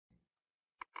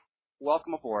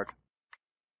welcome aboard.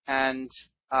 And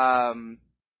the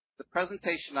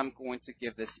presentation I'm going to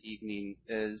give this evening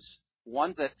is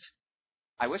one that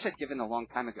I wish I'd given a long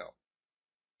time ago,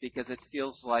 because it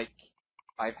feels like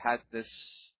I've had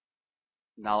this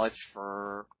knowledge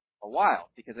for a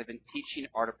while, because I've been teaching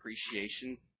art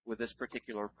appreciation with this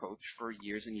particular approach for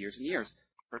years and years and years.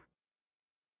 For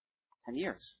 10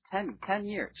 years. 10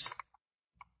 years.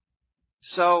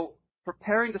 So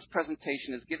preparing this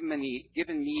presentation has given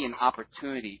me an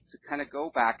opportunity to kind of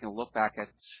go back and look back at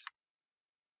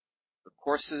the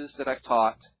courses that I've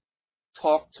taught,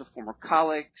 talk to former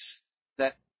colleagues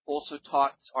that also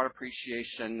taught art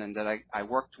appreciation and that I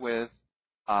worked with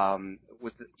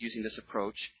using this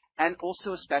approach, and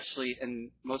also especially and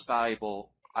most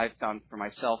valuable I've found for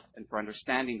myself and for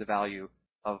understanding the value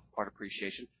of art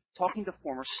appreciation, talking to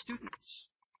former students.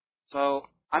 So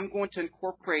I'm going to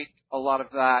incorporate a lot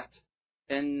of that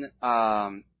in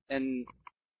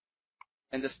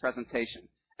this presentation.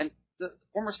 And the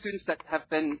former students that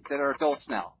are adults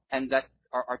now and that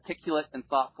are articulate and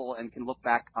thoughtful and can look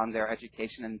back on their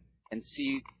education and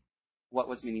see what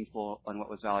was meaningful and what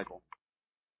was valuable.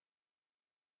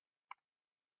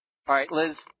 All right,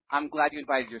 Liz, I'm glad you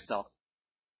invited yourself.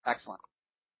 Excellent.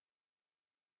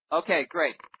 Okay,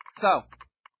 great. So,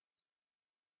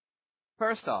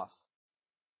 first off,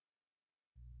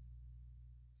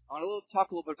 I want to talk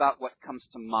a little bit about what comes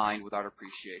to mind with art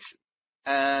appreciation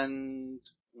and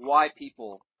why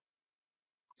people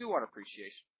do art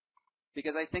appreciation.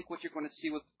 Because I think what you're going to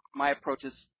see with my approach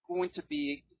is going to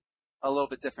be a little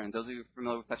bit different. Those of you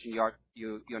familiar with touching the art,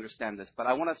 you understand this. But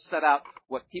I want to set out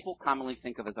what people commonly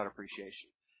think of as art appreciation.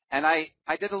 And I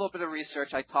did a little bit of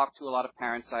research. I talked to a lot of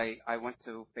parents. I went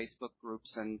to Facebook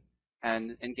groups and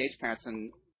engaged parents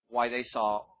in why they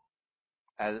saw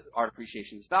art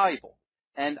appreciation as valuable.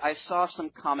 And I saw some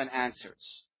common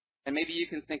answers. And maybe you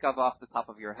can think of off the top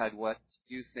of your head what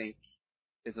you think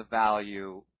is a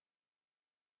value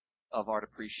of art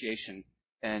appreciation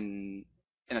in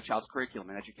a child's curriculum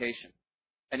and education.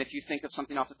 And if you think of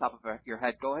something off the top of your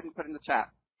head, go ahead and put it in the chat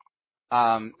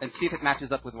and see if it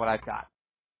matches up with what I've got.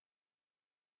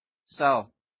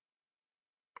 So,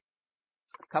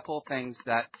 a couple of things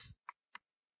that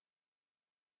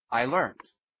I learned.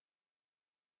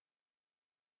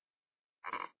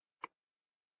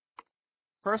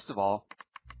 First of all,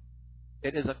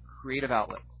 it is a creative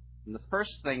outlet. And the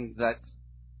first thing that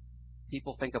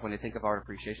people think of when they think of art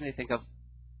appreciation, they think of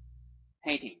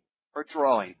painting or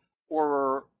drawing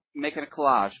or making a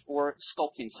collage or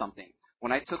sculpting something.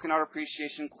 When I took an art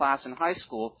appreciation class in high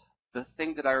school, the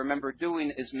thing that I remember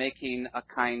doing is making a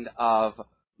kind of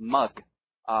mug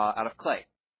out of clay.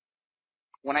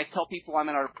 When I tell people I'm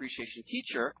an art appreciation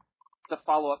teacher, the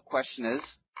follow-up question is,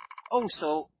 oh,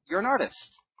 so you're an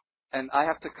artist. And I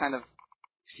have to kind of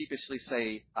sheepishly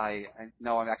say,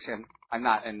 no, I'm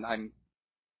not, and I'm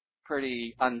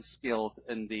pretty unskilled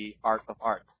in the art of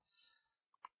art.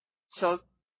 So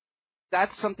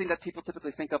that's something that people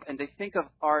typically think of, and they think of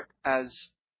art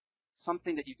as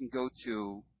something that you can go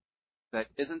to that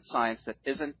isn't science, that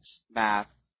isn't math,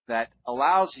 that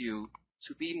allows you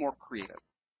to be more creative,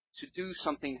 to do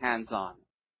something hands-on.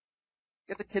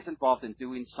 Get the kids involved in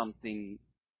doing something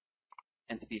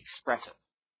and to be expressive.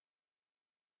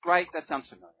 Right? That sounds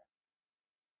familiar.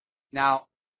 Now,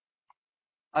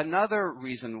 another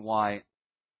reason why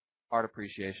art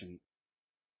appreciation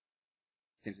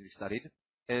seems to be studied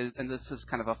is, and this is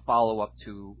kind of a follow-up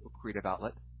to a creative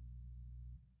outlet,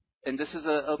 and this is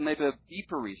maybe a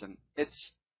deeper reason.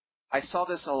 I saw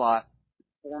this a lot.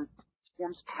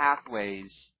 Forms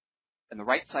pathways in the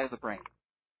right side of the brain.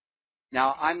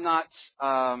 Now, I'm not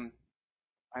a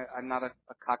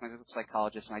cognitive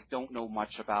psychologist, and I don't know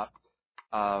much about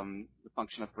the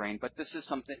function of brain, but this is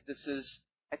something.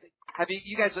 I think,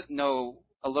 you guys know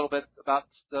a little bit about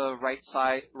the right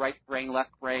brain,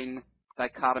 left brain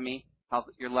dichotomy? How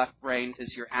your left brain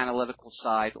is your analytical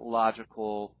side,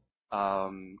 logical,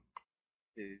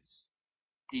 is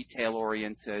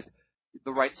detail-oriented.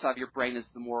 The right side of your brain is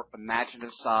the more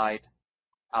imaginative side,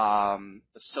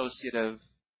 associative,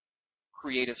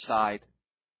 creative side.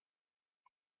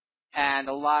 And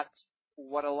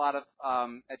what a lot of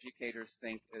educators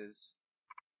think is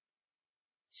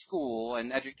school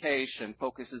and education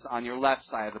focuses on your left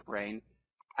side of the brain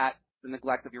at the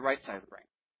neglect of your right side of the brain.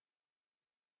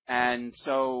 And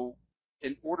so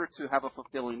in order to have a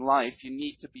fulfilling life, you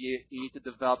need to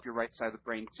develop your right side of the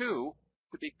brain too,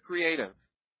 to be creative.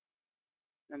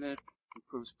 And it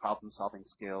improves problem-solving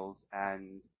skills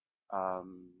and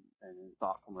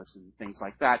thoughtfulness and things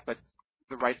like that. But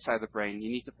the right side of the brain, you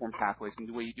need to form pathways, and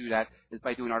the way you do that is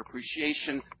by doing art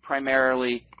appreciation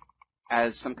primarily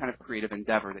as some kind of creative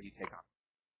endeavor that you take on.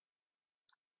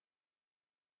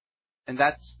 And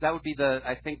that would be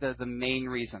I think the main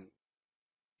reason.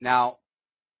 Now,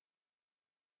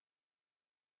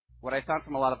 what I found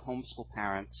from a lot of homeschool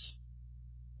parents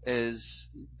is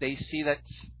they see that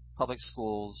public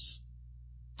schools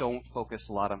don't focus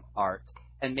a lot on art,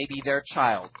 and maybe their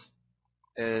child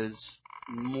is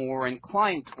more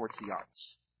inclined towards the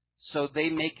arts. So they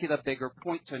make it a bigger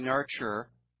point to nurture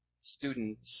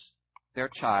students, their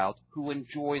child, who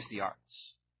enjoys the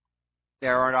arts.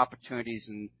 There are opportunities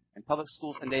in public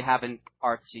schools, and they have an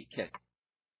artsy kid.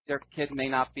 Their kid may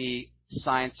not be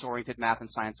science-oriented, math and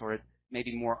science-oriented,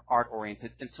 maybe more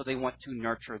art-oriented, and so they want to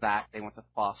nurture that. They want to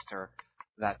foster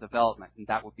that development, and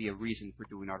that would be a reason for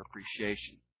doing art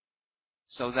appreciation.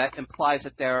 So that implies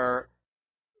that there are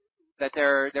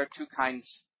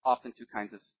often two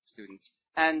kinds of students,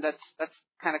 and that's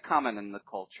kind of common in the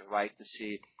culture, right? To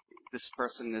see this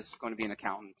person is going to be an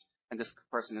accountant, and this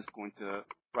person is going to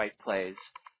write plays.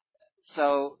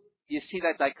 So you see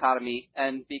that dichotomy,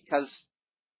 and because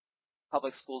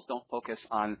public schools don't focus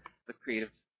on the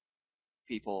creative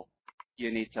people,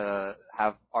 you need to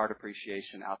have art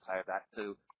appreciation outside of that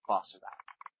to foster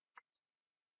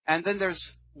that. And then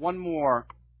there's one more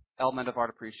element of art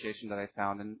appreciation that I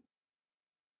found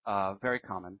very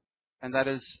common, and that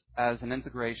is as an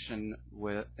integration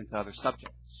into other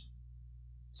subjects.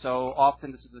 So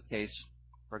often this is the case,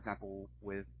 for example,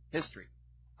 with history.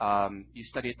 You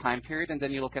study a time period, and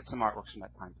then you look at some artworks from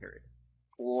that time period.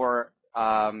 Or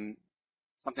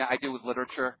something I do with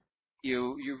literature,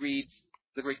 you read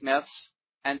the Greek myths,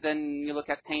 and then you look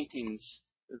at paintings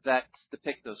that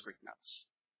depict those Greek myths.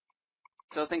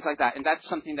 So things like that. And that's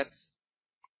something that's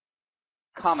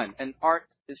common. And art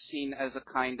is seen as a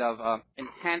kind of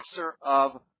enhancer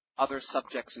of other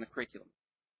subjects in the curriculum.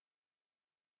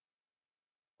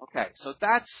 Okay, so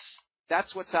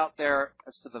that's what's out there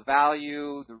as to the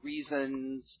value, the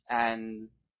reasons, and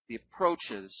the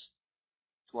approaches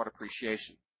to art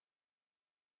appreciation.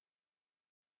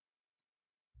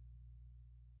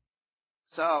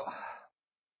 So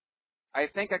I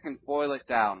think I can boil it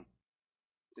down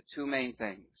to two main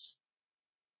things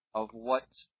of what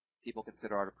people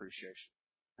consider art appreciation.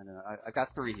 And I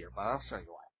got three here, but I'll show you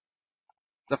why.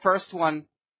 The first one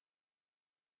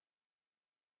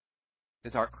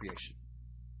is art creation.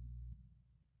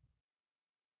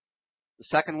 The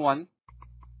second one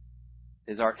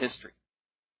is art history.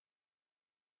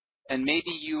 And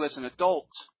maybe you as an adult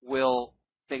will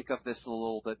think of this a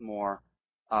little bit more.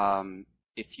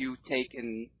 If you take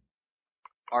an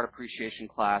art appreciation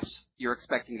class, you're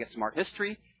expecting to get some art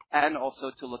history and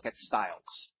also to look at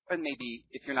styles. And maybe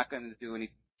if you're not going to do any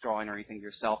drawing or anything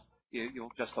yourself,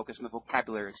 you'll just focus on the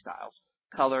vocabulary styles,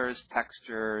 colors,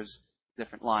 textures,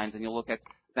 different lines, and you'll look at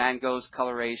Van Gogh's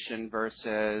coloration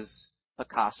versus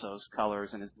Picasso's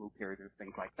colors in his blue period or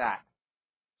things like that.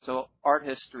 So art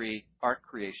history, art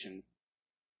creation,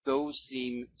 those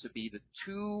seem to be the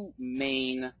two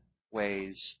main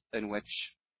ways in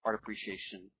which art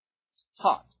appreciation is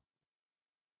taught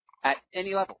at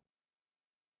any level.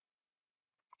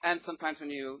 And sometimes when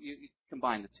you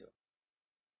combine the two.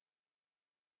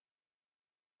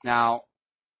 Now,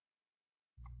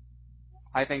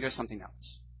 I think there's something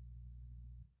else.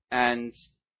 And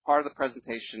part of the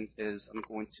presentation is I'm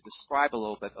going to describe a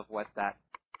little bit of what that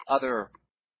other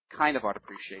kind of art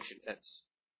appreciation is.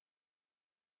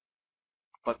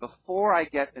 But before I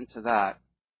get into that,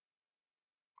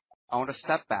 I want to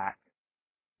step back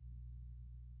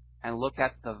and look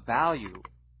at the value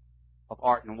of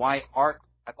art and why art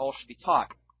at all should be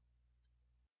taught.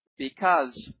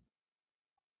 Because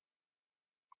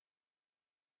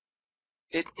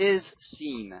it is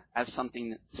seen as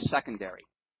something secondary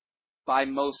by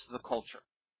most of the culture.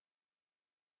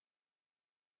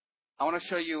 I want to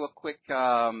show you a quick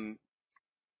little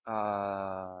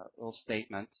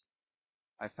statement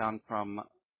I found from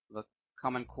the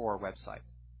Common Core website.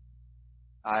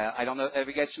 I don't know, are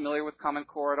you guys familiar with Common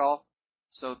Core at all?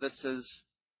 So this is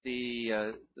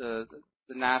the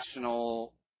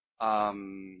national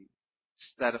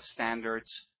set of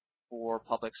standards for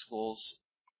public schools.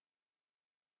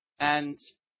 And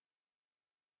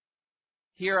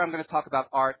here I'm going to talk about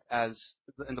art as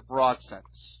in the broad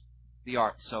sense, the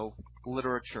arts. So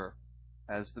literature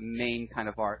as the main kind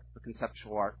of art, the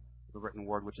conceptual art, the written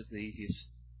word, which is the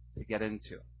easiest to get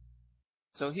into.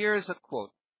 So here's a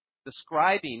quote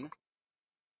describing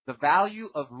the value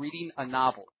of reading a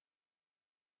novel.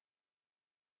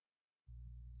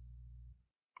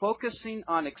 Focusing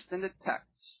on extended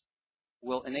texts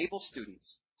will enable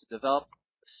students to develop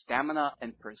the stamina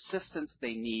and persistence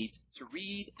they need to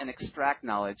read and extract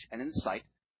knowledge and insight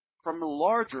from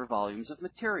larger volumes of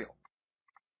material.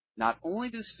 Not only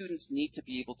do students need to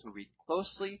be able to read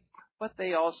closely, but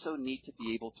they also need to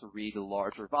be able to read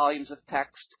larger volumes of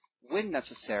text when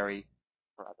necessary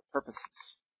for other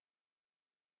purposes.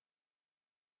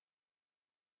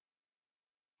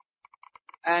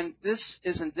 And this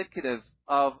is indicative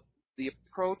of the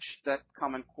approach that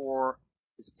Common Core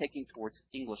is taking towards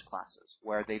English classes,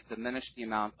 where they've diminished the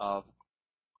amount of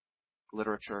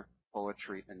literature,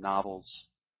 poetry, and novels,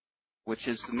 which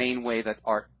is the main way that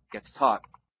art gets taught.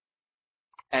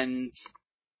 And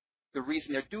the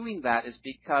reason they're doing that is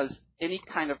because any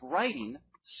kind of writing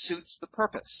suits the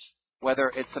purpose,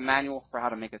 whether it's a manual for how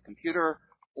to make a computer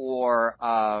or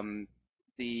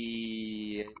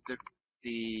the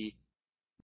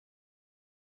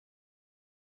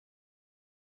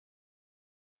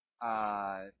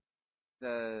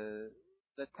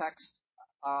text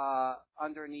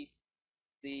underneath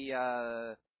the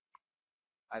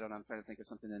I don't know, I'm trying to think of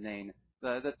something to name.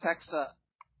 The text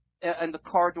and the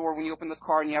car door, when you open the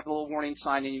car and you have a little warning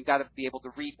sign, and you've got to be able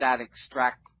to read that,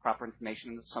 extract proper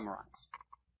information, and summarize.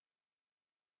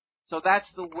 So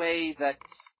that's the way that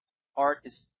art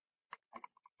is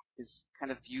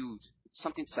kind of viewed. It's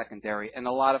something secondary, and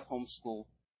a lot of homeschool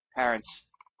parents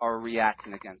are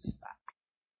reacting against that.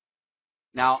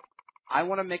 Now, I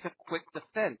want to make a quick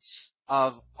defense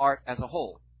of art as a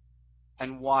whole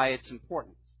and why it's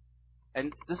important.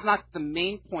 And this is not the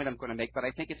main point I'm going to make, but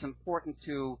I think it's important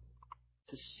to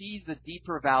see the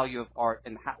deeper value of art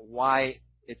and why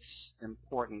it's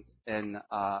important in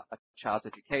a child's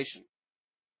education.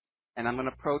 And I'm going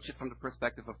to approach it from the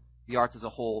perspective of the arts as a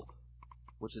whole,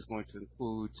 which is going to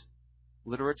include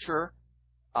literature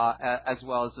as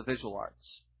well as the visual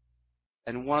arts.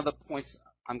 And one of the points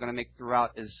I'm going to make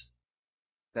throughout is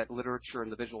that literature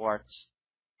and the visual arts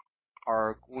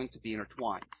are going to be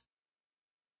intertwined.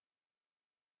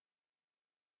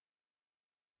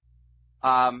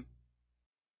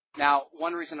 Now,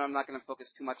 one reason I'm not going to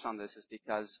focus too much on this is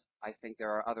because I think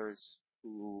there are others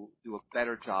who do a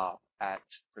better job at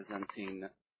presenting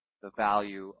the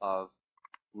value of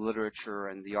literature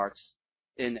and the arts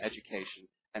in education.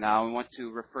 And I want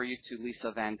to refer you to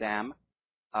Lisa Van Dam.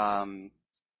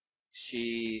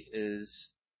 She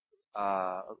is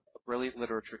a brilliant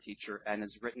literature teacher and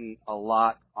has written a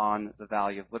lot on the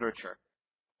value of literature.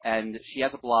 And she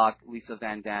has a blog,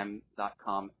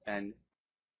 lisavandam.com, and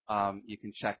you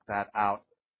can check that out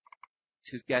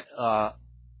to get a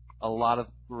lot of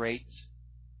great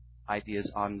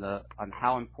ideas on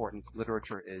how important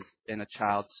literature is in a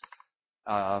child's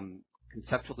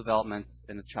conceptual development,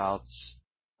 in a child's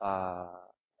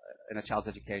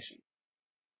education.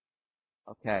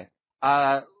 Okay.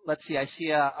 Let's see. I see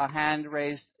a hand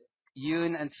raised.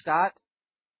 Yoon and Scott.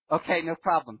 Okay, no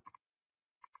problem.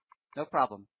 No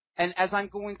problem. And as I'm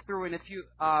going through, and if you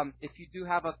do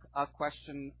have a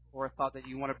question or a thought that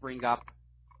you want to bring up,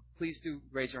 please do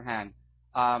raise your hand.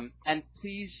 And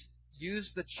please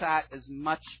use the chat as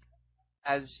much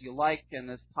as you like and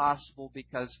as possible,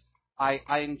 because I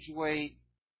enjoy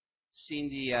seeing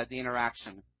the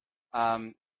interaction.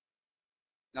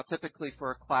 Now, typically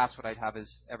for a class, what I'd have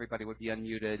is everybody would be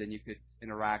unmuted and you could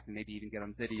interact and maybe even get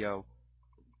on video.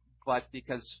 But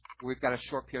because we've got a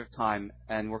short period of time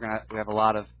and we have a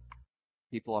lot of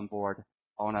people on board,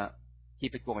 I want to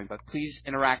keep it going. But please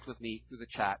interact with me through the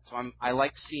chat. So I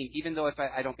like seeing, even though if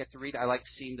I don't get to read, I like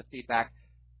seeing the feedback.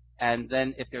 And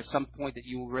then if there's some point that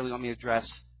you really want me to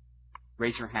address,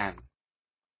 raise your hand.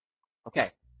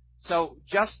 Okay. So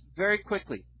just very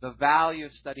quickly, the value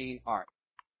of studying art.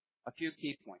 A few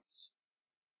key points.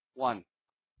 One,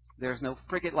 there's no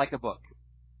frigate like a book.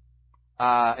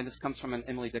 And this comes from an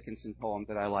Emily Dickinson poem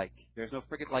that I like. There's no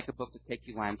frigate like a book to take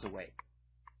you lands away.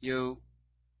 You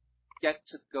get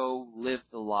to go live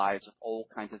the lives of all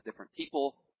kinds of different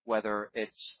people, whether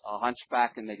it's a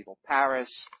hunchback in medieval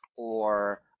Paris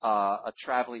or a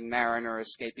traveling mariner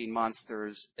escaping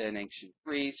monsters in ancient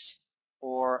Greece,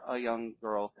 or a young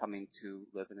girl coming to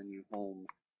live in a new home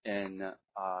in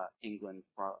England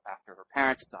after her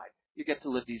parents died. You get to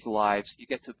live these lives. You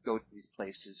get to go to these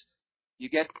places. You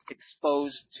get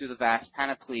exposed to the vast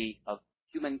panoply of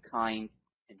humankind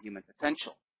and human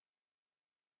potential.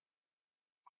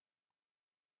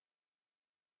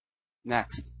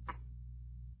 Next,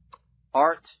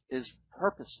 art is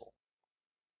purposeful.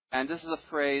 And this is a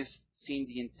phrase, seeing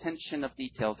the intention of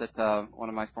details, that one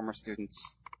of my former students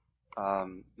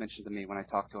mentioned to me when I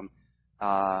talked to him.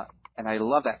 And I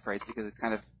love that phrase because it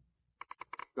kind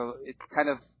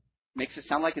of makes it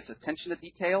sound like it's attention to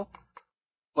detail,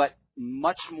 but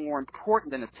much more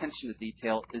important than attention to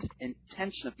detail is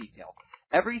intention of detail.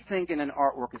 Everything in an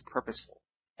artwork is purposeful.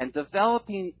 and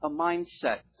developing a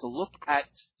mindset to look at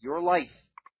your life,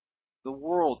 the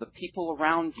world, the people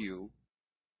around you,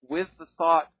 with the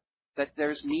thought that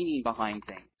there's meaning behind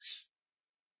things.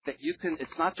 That you can,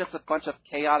 it's not just a bunch of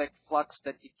chaotic flux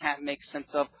that you can't make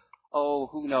sense of, oh,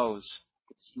 who knows.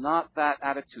 It's not that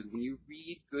attitude. When you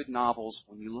read good novels,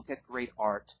 when you look at great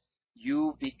art,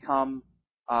 you become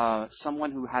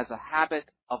someone who has a habit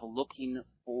of looking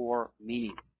for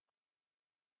meaning,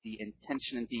 the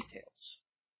intention and details.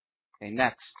 Okay,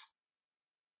 next.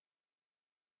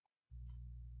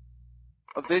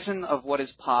 A vision of what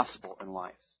is possible in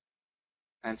life.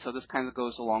 And so this kind of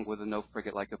goes along with the No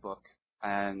Frigate Like a Book.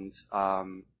 And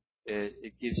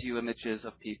it gives you images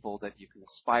of people that you can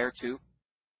aspire to.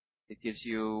 It gives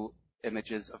you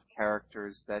images of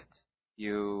characters that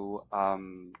you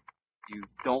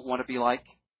don't want to be like.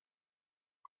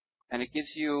 And it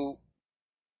gives you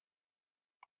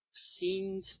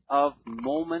scenes of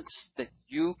moments that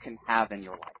you can have in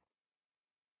your life.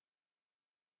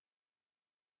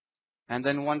 And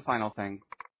then one final thing.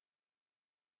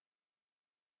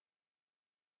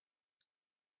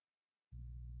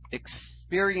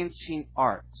 Experiencing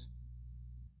art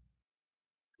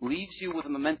leaves you with a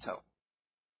memento.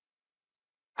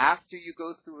 After you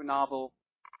go through a novel,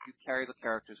 you carry the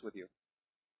characters with you.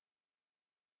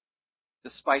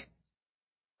 Despite,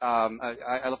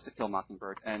 I love To Kill a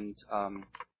Mockingbird, and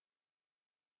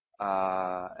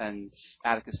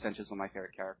Atticus Finch is one of my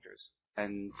favorite characters.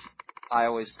 And I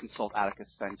always consult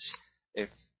Atticus Finch if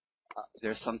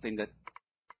there's something that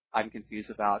I'm confused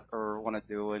about or want to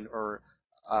do, or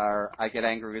I get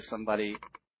angry with somebody.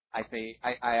 I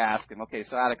ask him, okay,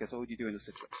 so Atticus, what would you do in this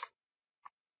situation?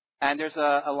 And there's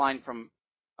a line from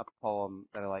a poem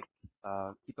that I like.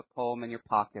 Keep a poem in your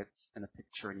pocket and a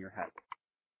picture in your head.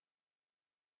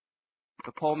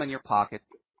 Keep a poem in your pocket,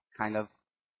 kind of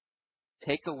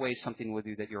take away something with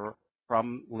you that you're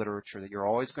from literature that you're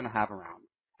always going to have around,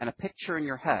 and a picture in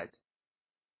your head,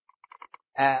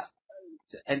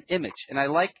 an image. And I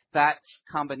like that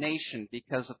combination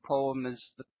because a poem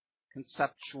is the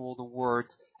conceptual, the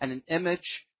words, and an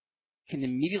image can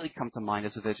immediately come to mind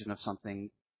as a vision of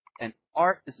something. And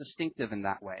art is distinctive in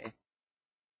that way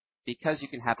because you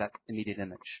can have that immediate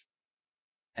image.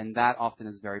 And that often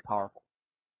is very powerful.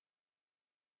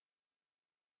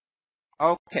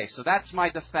 Okay, so that's my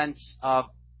defense of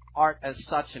art as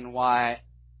such and why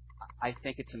I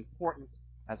think it's important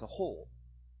as a whole.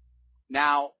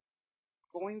 Now,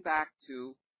 going back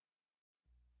to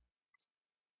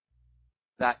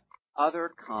that other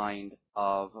kind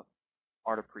of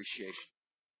art appreciation.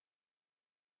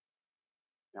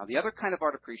 Now, the other kind of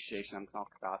art appreciation I'm going to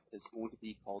talk about is going to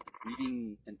be called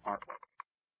reading an artwork.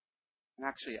 And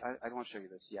actually, I don't want to show you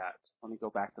this yet. Let me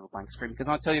go back to the blank screen because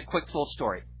I want to tell you a quick little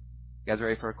story. You guys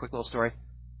ready for a quick little story?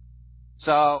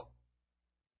 So,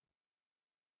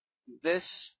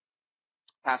 this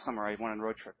past summer I went on a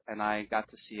road trip and I got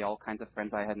to see all kinds of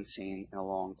friends I hadn't seen in a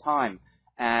long time.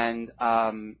 And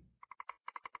a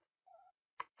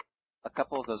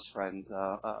couple of those friends,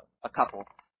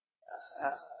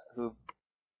 who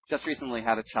just recently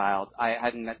had a child. I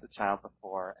hadn't met the child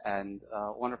before, and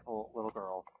a wonderful little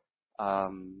girl,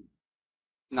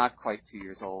 not quite 2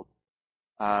 years old.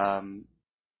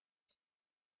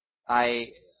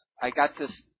 I got to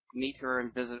meet her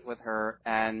and visit with her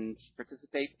and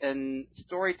participate in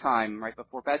story time right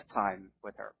before bedtime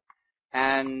with her.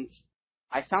 And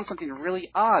I found something really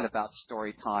odd about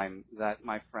story time that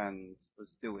my friend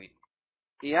was doing.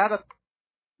 He had a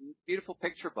beautiful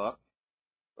picture book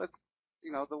with,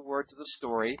 the words of the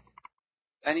story,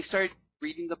 and he started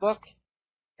reading the book.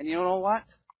 And you know what?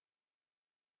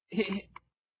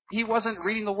 He wasn't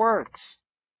reading the words.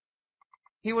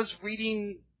 He was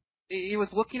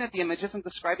looking at the images and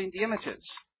describing the images.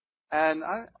 And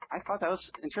I thought that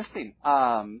was interesting.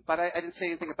 But I didn't say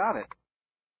anything about it.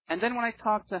 And then when I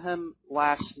talked to him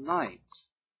last night,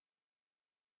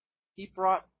 he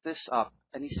brought this up,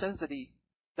 and he says that he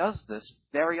does this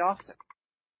very often.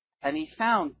 And he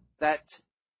found that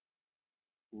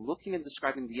looking and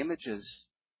describing the images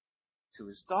to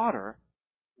his daughter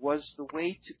was the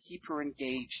way to keep her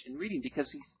engaged in reading,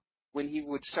 because when he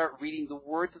would start reading the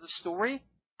words of the story,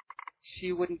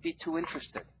 she wouldn't be too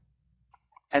interested.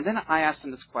 And then I asked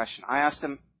him this question. I asked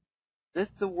him, did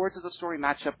the words of the story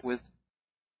match up with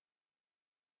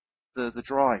the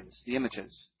drawings, the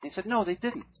images? And he said, no, they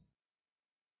didn't.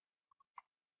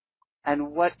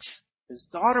 And what his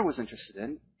daughter was interested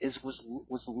in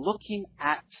was looking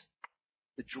at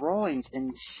the drawings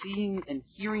and seeing and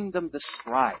hearing them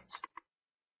described.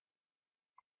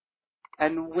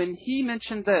 And when he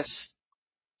mentioned this,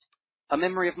 a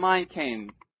memory of mine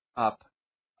came up.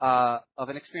 of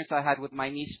an experience I had with my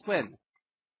niece Quinn,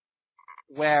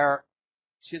 where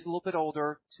she's a little bit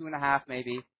older, 2.5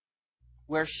 maybe,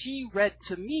 where she read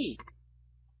to me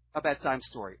a bedtime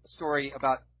story, a story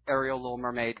about Ariel, Little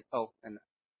Mermaid. Oh, and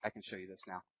I can show you this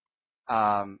now.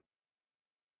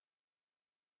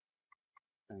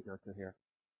 Let me go to here.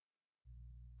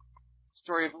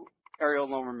 Story of Ariel,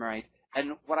 Little Mermaid.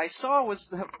 And what I saw was,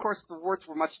 of course, the words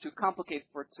were much too complicated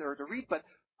for her to read, but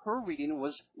her reading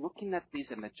was looking at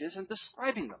these images and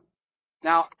describing them.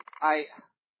 Now, I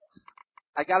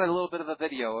got a little bit of a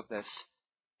video of this,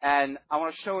 and I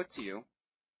want to show it to you.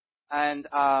 And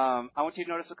I want you to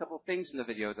notice a couple of things in the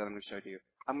video that I'm going to show to you.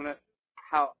 I'm going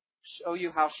to show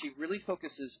you how she really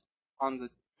focuses on the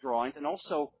drawings and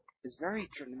also is very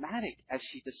dramatic as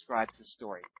she describes the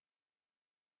story.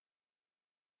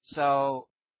 So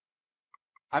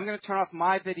I'm going to turn off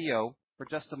my video for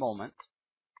just a moment,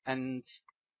 and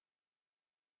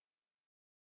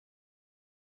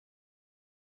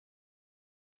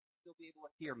you'll be able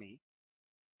to hear me.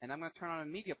 And I'm going to turn on a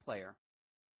media player.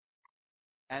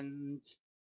 And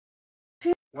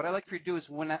what I like for you to do is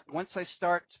once I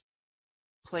start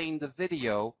playing the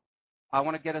video, I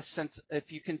want to get a sense,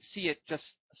 if you can see it,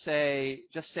 just say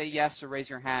yes or raise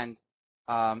your hand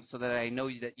so that I know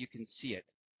that you can see it.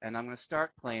 And I'm going to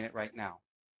start playing it right now.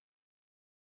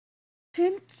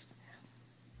 Hints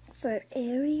for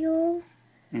Ariel.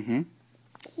 Mm-hmm.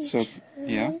 So,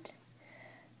 yeah.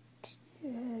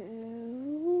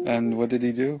 And what did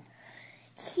he do?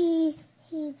 He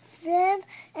swam,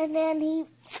 and then he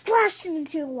splashed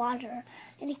into the water,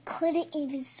 and he couldn't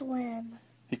even swim.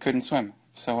 He couldn't swim.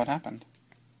 So what happened?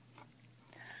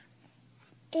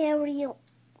 Ariel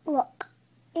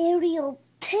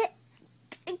pick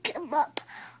him up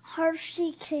hard as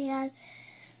she can,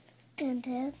 and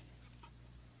then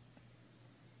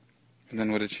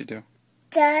what did she do?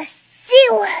 The sea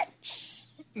witch.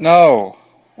 No!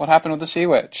 What happened with the sea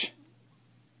witch?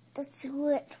 The sea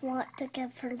witch wanted to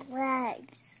give her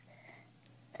legs,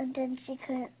 and then she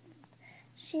couldn't.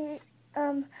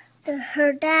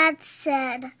 Her dad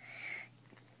said,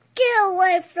 "Get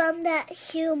away from that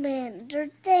human.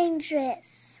 They're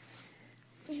dangerous."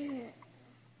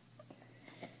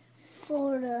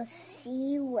 For the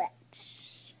sea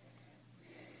witch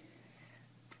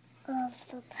of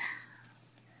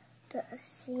the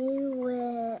sea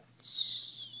witch.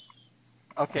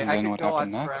 Okay, and I then could what go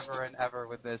on happened next? forever and ever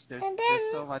with this. There's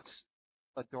so much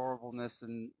adorableness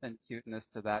and cuteness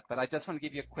to that. But I just want to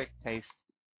give you a quick taste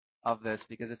of this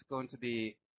because it's going to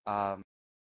be and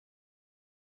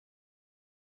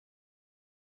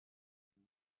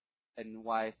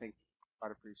why I think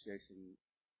art appreciation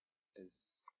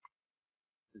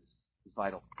is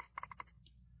vital.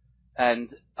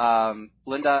 And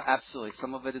Linda, absolutely.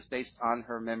 Some of it is based on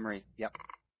her memory. Yep,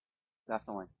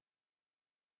 definitely.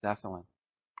 Definitely.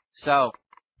 So,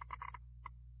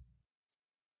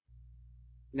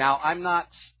 now I'm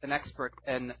not an expert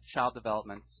in child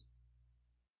development,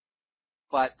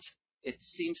 but it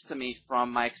seems to me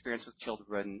from my experience with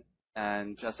children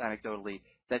and just anecdotally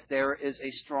that there is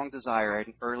a strong desire at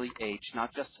an early age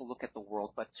not just to look at the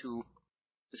world, but to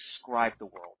describe the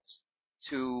world,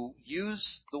 to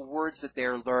use the words that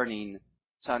they're learning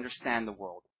to understand the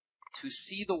world, to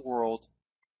see the world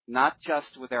not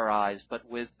just with their eyes, but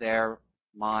with their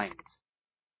mind.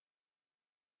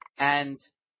 And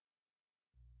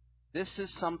this is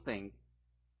something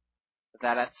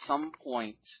that at some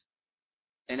point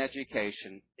in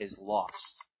education is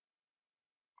lost.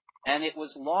 And it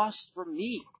was lost for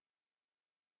me.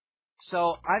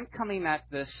 So I'm coming at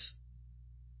this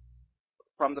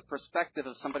from the perspective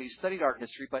of somebody who studied art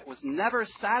history, but was never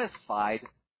satisfied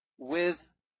with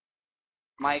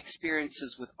my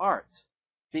experiences with art,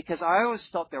 because I always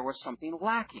felt there was something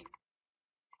lacking.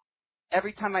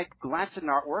 Every time I glanced at an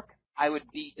artwork, I would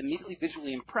be immediately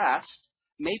visually impressed.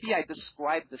 Maybe I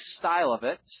described the style of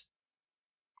it.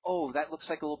 Oh, that looks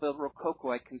like a little bit of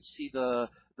Rococo. I can see the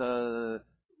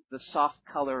soft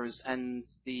colors and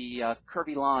the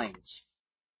curvy lines.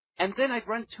 And then I'd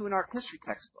run to an art history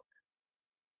textbook.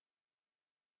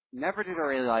 Never did I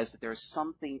realize that there is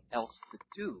something else to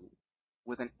do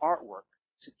with an artwork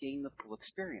to gain the full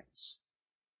experience.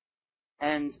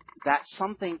 And that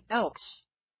something else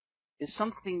is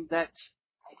something that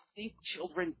I think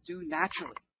children do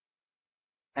naturally.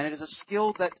 And it is a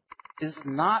skill that is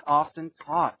not often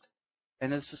taught.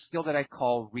 And it's a skill that I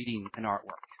call reading an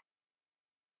artwork.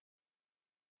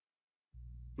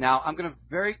 Now, I'm going to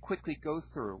very quickly go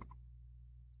through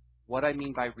what I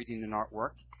mean by reading an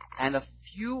artwork and a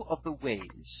few of the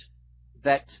ways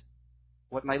that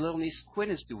what my little niece Quinn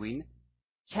is doing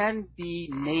can be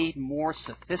made more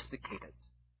sophisticated.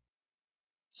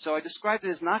 So I described it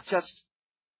as not just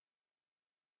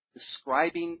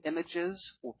describing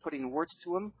images or putting words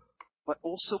to them, but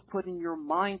also putting your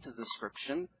mind to the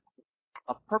description,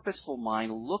 a purposeful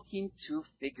mind looking to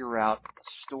figure out a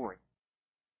story.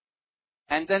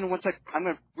 And then once I'm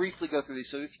going to briefly go through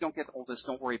these, so if you don't get all this,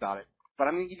 don't worry about it. But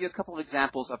I'm going to give you a couple of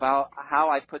examples about how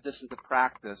I put this into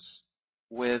practice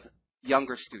with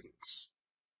younger students.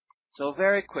 So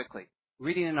very quickly,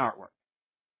 reading an artwork.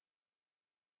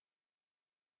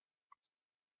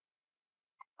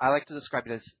 I like to describe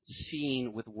it as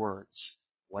seeing with words.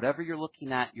 Whatever you're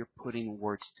looking at, you're putting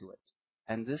words to it.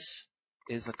 And this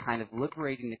is a kind of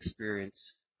liberating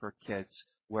experience for kids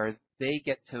where they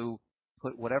get to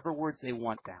put whatever words they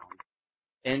want down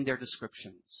in their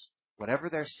descriptions. Whatever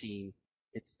they're seeing,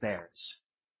 it's theirs,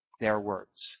 their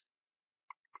words.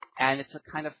 And it's a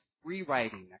kind of free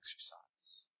writing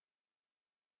exercise.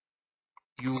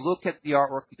 You look at the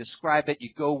artwork, you describe it, you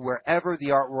go wherever the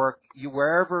artwork,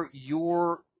 wherever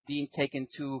you're being taken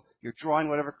to, you're drawing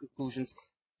whatever conclusions,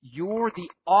 you're the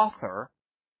author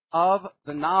of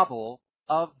the novel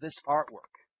of this artwork.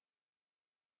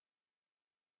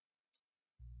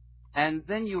 And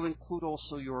then you include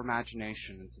also your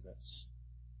imagination into this.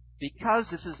 Because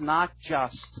this is not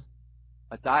just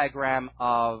a diagram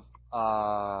of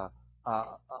a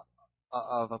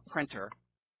printer,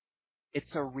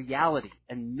 it's a reality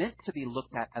and meant to be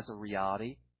looked at as a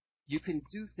reality. You can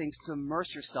do things to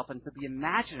immerse yourself and to be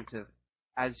imaginative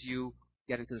as you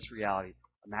get into this reality.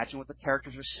 Imagine what the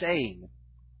characters are saying.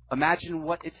 Imagine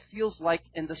what it feels like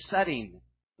in the setting,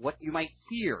 what you might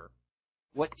hear,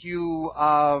 what you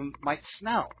might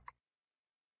smell.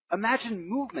 Imagine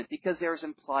movement, because there is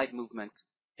implied movement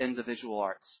in the visual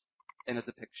arts, in a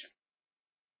depiction.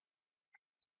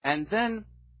 And then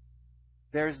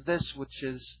there's this, which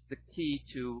is the key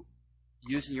to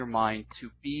using your mind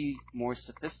to be more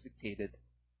sophisticated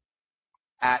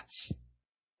at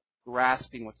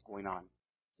grasping what's going on,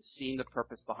 seeing the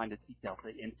purpose behind the details,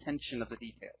 the intention of the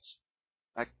details.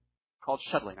 I call it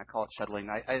shuttling.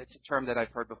 It's a term that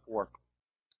I've heard before,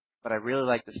 but I really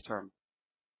like this term,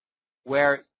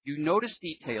 where you notice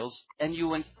details and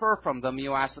you infer from them.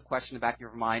 You ask the question in the back of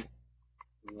your mind,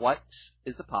 what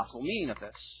is the possible meaning of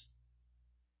this?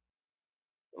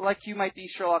 Like you might be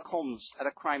Sherlock Holmes at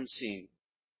a crime scene,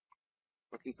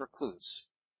 looking for clues.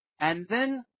 And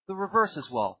then the reverse as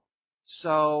well.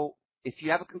 So if you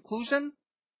have a conclusion,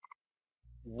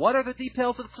 what are the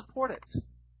details that support it?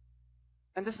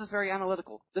 And this is very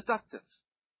analytical, deductive.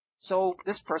 So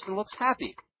this person looks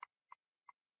happy.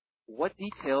 What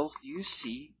details do you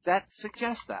see that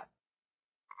suggest that?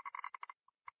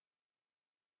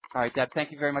 All right, Deb,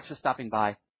 thank you very much for stopping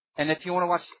by. And if you want to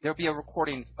watch, there'll be a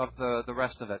recording of the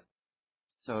rest of it.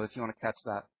 So if you want to catch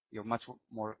that, you're much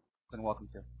more than welcome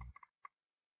to.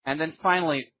 And then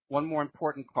finally, one more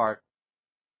important part,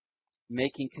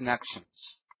 making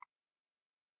connections.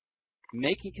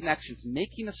 Making connections,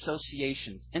 making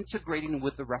associations, integrating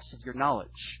with the rest of your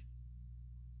knowledge.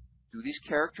 Do these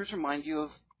characters remind you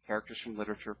of characters from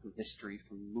literature, from history,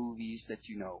 from movies that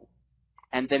you know?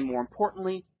 And then more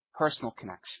importantly, personal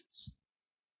connections.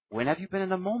 When have you been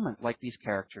in a moment like these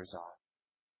characters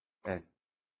are? And,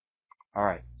 all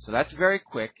right, so that's very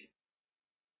quick.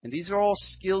 And these are all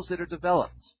skills that are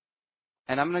developed.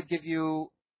 And I'm going to give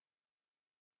you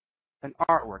an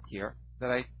artwork here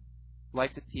that I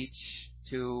like to teach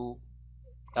to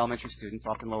elementary students,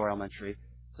 often lower elementary,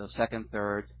 so second,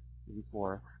 third, maybe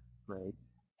fourth grade.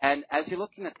 And as you're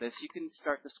looking at this, you can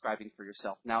start describing for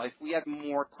yourself. Now, if we had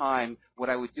more time, what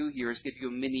I would do here is give you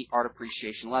a mini art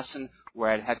appreciation lesson where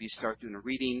I'd have you start doing a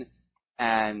reading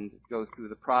and go through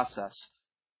the process.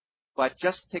 But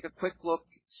just take a quick look,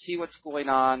 see what's going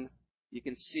on. You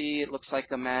can see it looks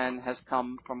like a man has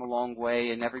come from a long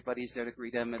way and everybody's there to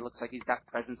greet him. It looks like he's got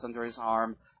presents under his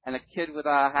arm. And a kid with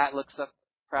a hat looks up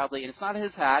proudly, and it's not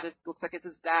his hat. It looks like it's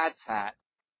his dad's hat.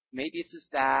 Maybe it's his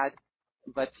dad,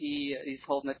 but he's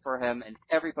holding it for him, and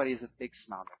everybody has a big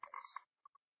smile on their face.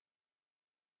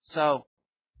 So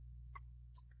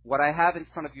what I have in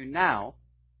front of you now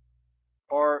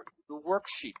are the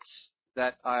worksheets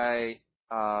that I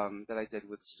did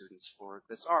with students for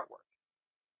this artwork.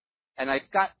 And I've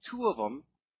got two of them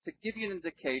to give you an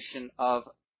indication of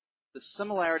the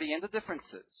similarity and the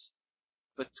differences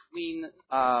between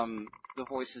the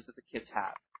voices that the kids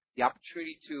have. The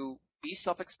opportunity to be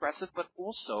self-expressive, but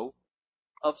also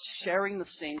of sharing the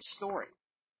same story.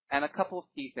 And a couple of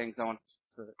key things I want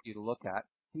you to look at.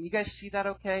 Can you guys see that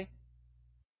okay?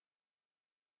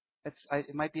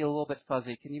 It might be a little bit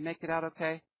fuzzy. Can you make it out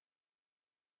okay?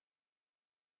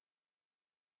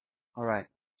 All right.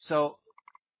 So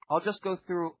I'll just go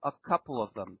through a couple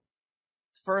of them.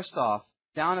 First off,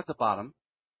 down at the bottom,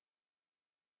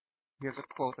 here's a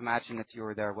quote. Imagine if you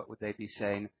were there, what would they be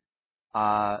saying?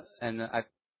 And I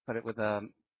put it with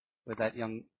that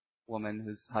young woman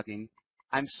who's hugging.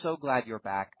 I'm so glad you're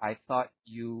back. I thought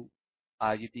you'd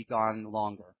be gone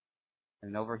longer.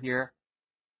 And over here,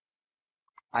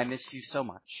 I miss you so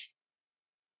much.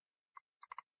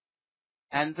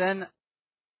 And then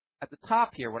at the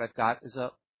top here, what I've got is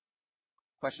a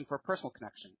question for a personal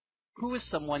connection. Who is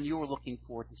someone you were looking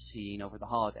forward to seeing over the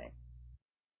holiday?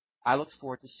 I looked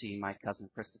forward to seeing my cousin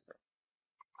Christopher.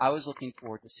 I was looking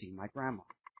forward to seeing my grandma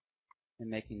and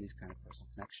making these kind of personal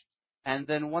connections. And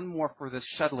then one more for the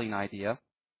shuttling idea.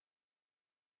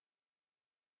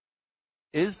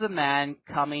 Is the man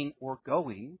coming or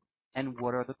going, and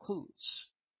what are the clues?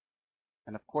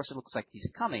 And of course it looks like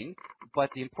he's coming,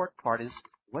 but the important part is,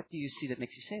 what do you see that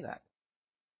makes you say that?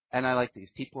 And I like these.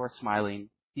 People are smiling.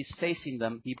 He's facing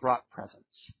them. He brought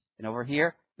presents. And over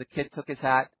here, the kid took his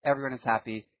hat. Everyone is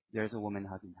happy. There's a woman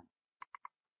hugging him.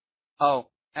 Oh,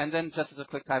 and then just as a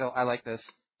quick title, I like this.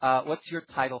 What's your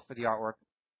title for the artwork?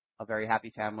 A Very Happy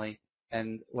Family.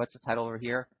 And what's the title over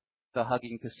here? The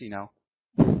Hugging Casino.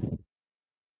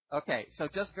 Okay, so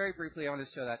just very briefly, I want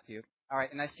to show that to you. All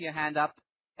right, and I see a hand up.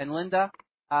 And Linda,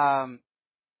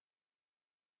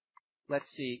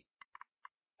 let's see.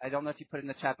 I don't know if you put it in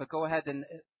the chat, but go ahead and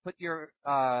put your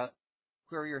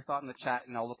query, your thought in the chat,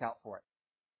 and I'll look out for it.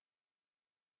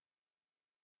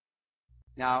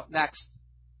 Now, next,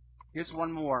 here's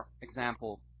one more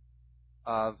example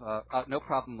of, no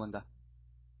problem, Linda.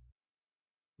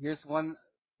 Here's one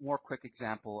more quick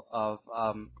example of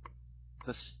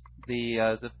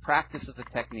the practice of the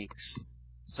techniques.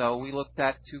 So we looked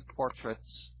at two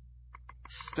portraits,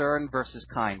 stern versus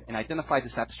kind, and identified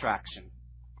this abstraction.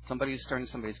 Somebody who's stern,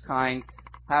 somebody's kind,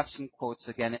 have some quotes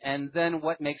again, and then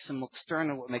what makes them look stern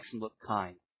and what makes them look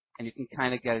kind. And you can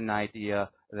kind of get an idea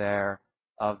there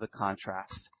of the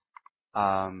contrast.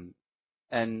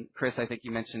 And Chris, I think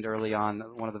you mentioned early on,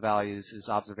 one of the values is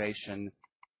observation,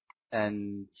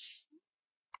 and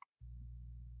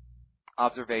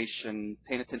observation,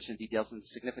 paying attention to details and the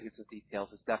significance of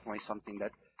details is definitely something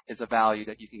that is a value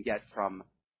that you can get from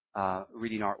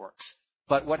reading artworks.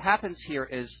 But what happens here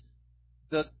is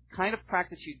the kind of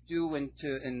practice you do in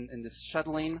this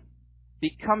shuttling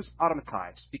becomes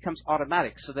automatized, becomes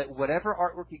automatic, so that whatever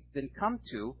artwork you then come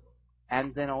to,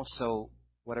 and then also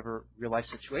whatever real-life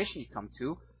situation you come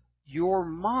to, your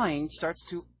mind starts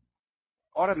to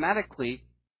automatically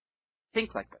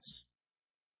think like this.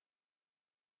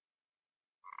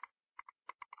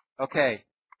 Okay,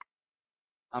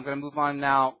 I'm going to move on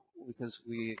now because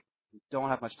we don't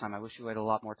have much time. I wish we had a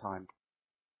lot more time.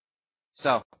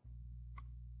 So,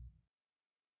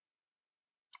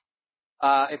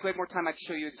 if we had more time, I could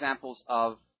show you examples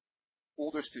of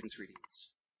older students'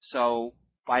 readings. So,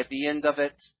 by the end of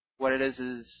it, what it is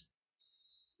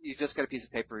you just get a piece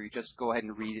of paper, you just go ahead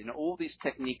and read it. And all these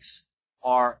techniques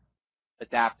are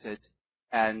adapted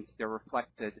and they're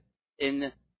reflected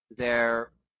in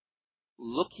their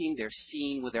looking, their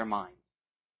seeing with their mind.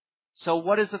 So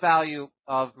what is the value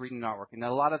of reading artwork? And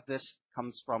a lot of this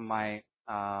comes from my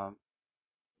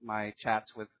my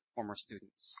chats with former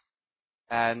students.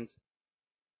 And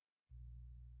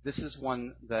this is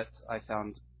one that I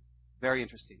found very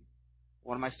interesting.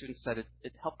 One of my students said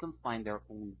it helped them find their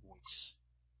own voice.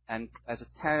 And as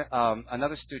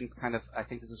another student kind of, I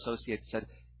think, is associated, said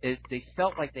they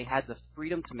felt like they had the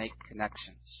freedom to make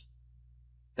connections.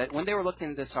 That when they were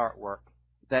looking at this artwork,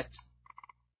 that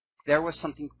there was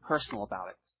something personal about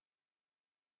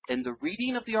it. In the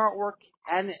reading of the artwork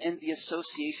and in the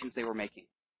associations they were making.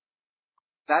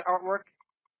 That artwork,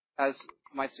 as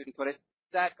my student put it,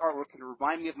 that artwork can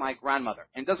remind me of my grandmother.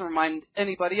 And it doesn't remind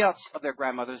anybody else of their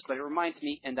grandmothers, but it reminds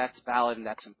me, and that's valid and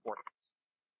that's important.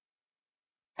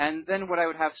 And then what I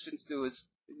would have students do is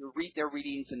read their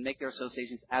readings and make their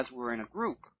associations as we're in a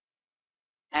group.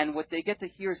 And what they get to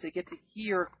hear is they get to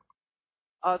hear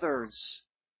others'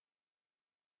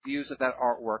 views of that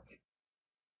artwork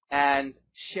and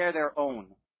share their own.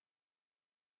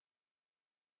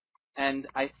 And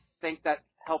I think that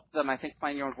helped them, I think,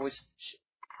 find your own voice,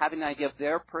 having an idea of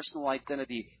their personal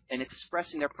identity and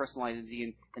expressing their personal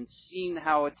identity and seeing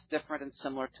how it's different and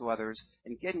similar to others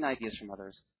and getting ideas from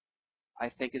others, I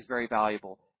think is very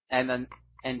valuable. And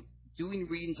doing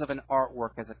readings of an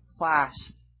artwork as a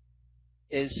class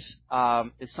is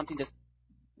something that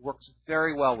works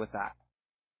very well with that.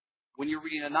 When you're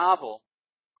reading a novel,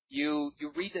 you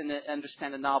read and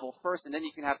understand the novel first, and then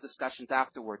you can have discussions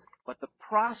afterwards. But the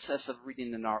process of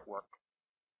reading an artwork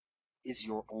is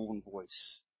your own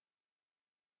voice.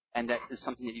 And that is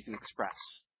something that you can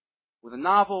express. With a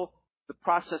novel, the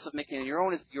process of making it your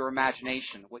own is your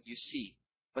imagination, what you see.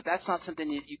 But that's not something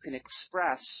that you can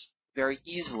express very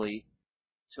easily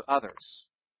to others.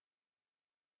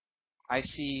 I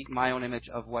see my own image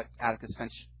of what Atticus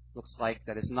Finch looks like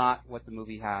that is not what the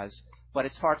movie has, but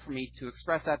it's hard for me to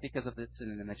express that because of it's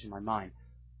an image in my mind.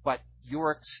 But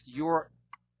your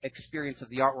experience of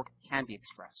the artwork can be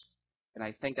expressed. And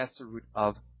I think that's the root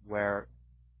of where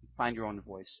you find your own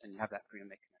voice and you have that freedom to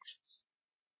make connections.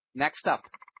 Next up,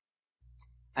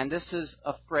 and this is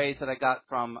a phrase that I got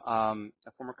from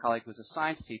a former colleague who's a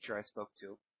science teacher I spoke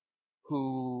to,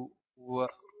 who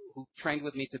trained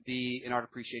with me to be an art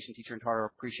appreciation teacher and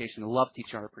art appreciation, and loved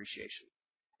teaching art appreciation.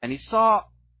 And he saw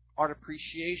art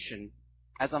appreciation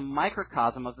as a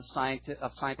microcosm of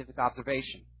scientific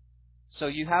observation. So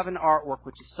you have an artwork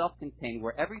which is self-contained,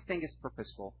 where everything is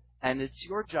purposeful, and it's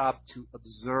your job to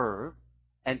observe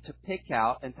and to pick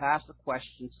out and to ask the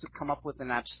questions to come up with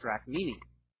an abstract meaning,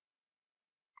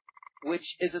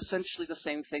 which is essentially the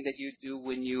same thing that you do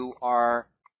when you are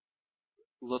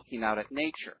looking out at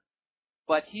nature.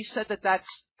 But he said that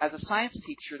that's, as a science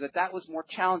teacher, that was more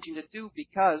challenging to do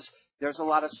because there's a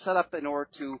lot of setup in order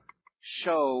to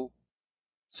show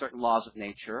certain laws of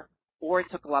nature, or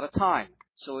it took a lot of time.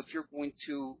 So if you're going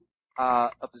to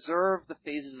observe the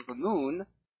phases of the moon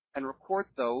and record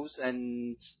those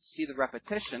and see the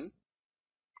repetition,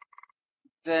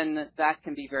 then that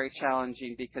can be very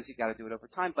challenging because you've got to do it over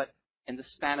time. But in the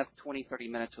span of 20, 30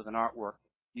 minutes with an artwork,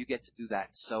 you get to do that.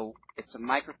 So it's a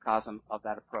microcosm of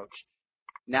that approach.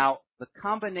 Now, the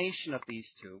combination of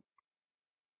these two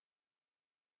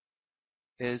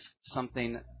is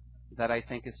something that I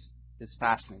think is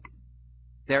fascinating.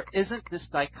 There isn't this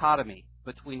dichotomy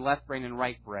between left brain and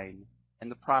right brain in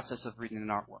the process of reading an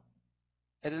artwork.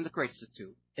 It integrates the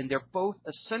two. And they're both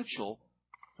essential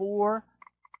for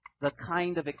the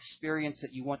kind of experience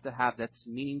that you want to have that's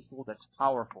meaningful, that's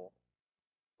powerful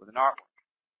with an artwork.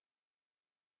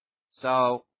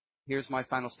 So here's my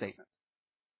final statement.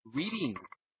 Reading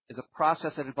is a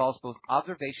process that involves both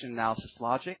observation, analysis,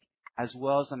 logic, as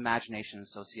well as imagination and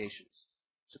associations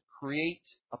to create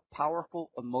a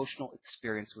powerful emotional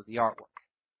experience with the artwork.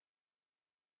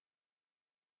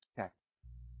 Okay.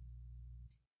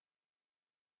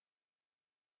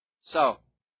 So,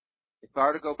 if I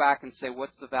were to go back and say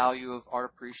what's the value of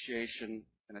art appreciation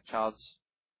in a child's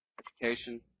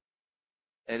education,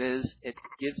 it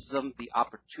gives them the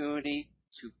opportunity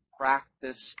to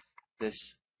practice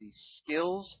these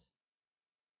skills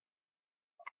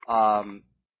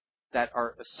that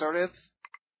are assertive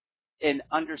in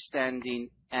understanding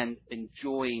and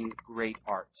enjoying great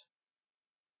art.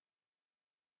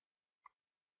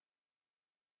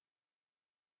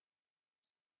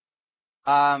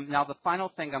 Now, the final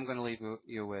thing I'm going to leave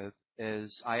you with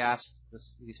is I asked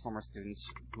these former students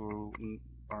who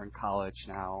are in college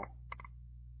now,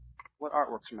 what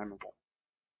artworks are memorable?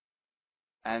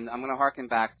 And I'm going to harken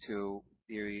back to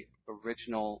the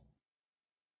original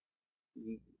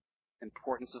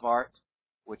importance of art,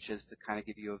 which is to kind of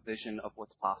give you a vision of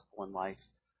what's possible in life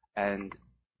and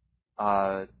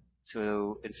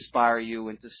to inspire you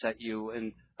and to set you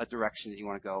in a direction that you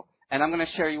want to go. And I'm going to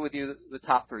share with you the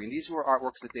top three. And these were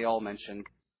artworks that they all mentioned,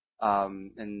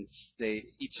 and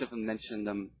each of them mentioned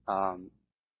them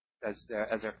as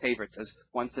their favorites, as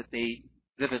ones that they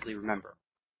vividly remember.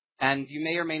 And you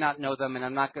may or may not know them, and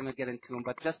I'm not going to get into them,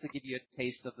 but just to give you a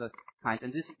taste of the kind.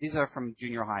 And these are from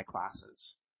junior high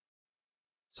classes.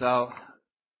 So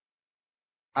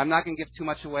I'm not going to give too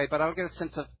much away, but I'll get a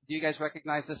sense of, do you guys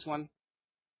recognize this one?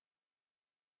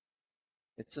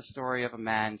 It's the story of a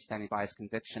man standing by his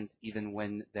convictions even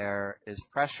when there is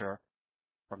pressure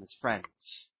from his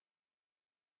friends.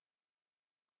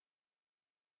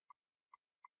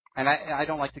 And I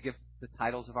don't like to give the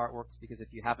titles of artworks because if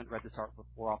you haven't read this art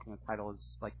before, often the title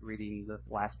is like reading the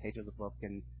last page of the book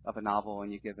of a novel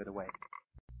and you give it away.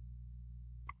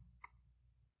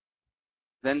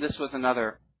 Then this was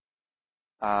another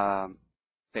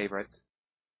favorite.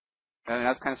 And I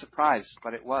was kind of surprised,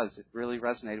 but it was. It really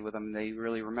resonated with them. They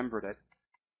really remembered it.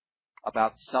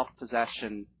 About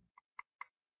self-possession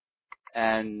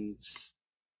and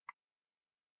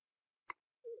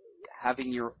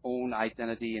having your own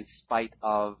identity in spite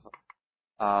of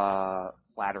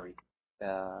flattery.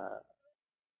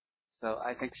 So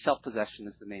I think self-possession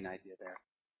is the main idea there.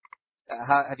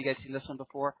 Have you guys seen this one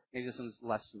before? Maybe this one's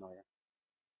less familiar.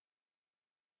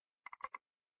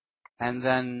 And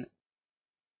then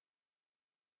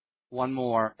one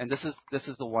more, and this is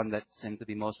the one that seemed to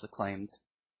be most acclaimed.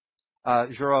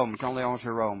 Jean-Léon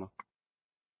Gérôme.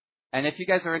 And if you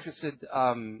guys are interested,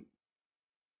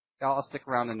 I'll stick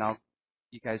around and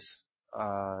you guys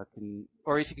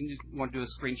or if you want to do a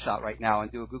screenshot right now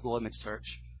and do a Google image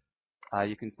search,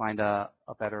 you can find a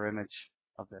better image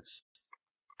of this.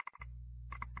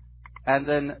 And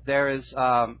then there is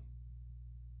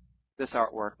this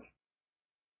artwork.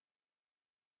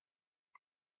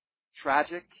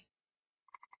 Tragic,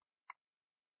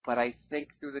 but I think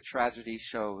through the tragedy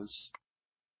shows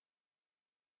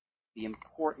the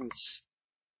importance,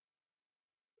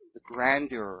 the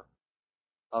grandeur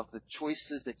of the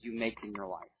choices that you make in your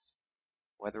life,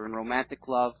 whether in romantic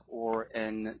love or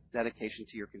in dedication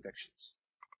to your convictions.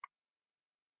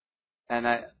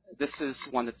 And this is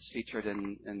one that's featured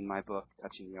in my book,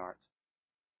 Touching the Art.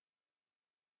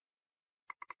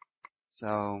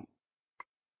 So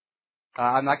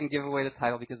I'm not going to give away the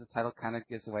title because the title kind of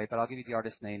gives away, but I'll give you the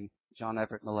artist name, John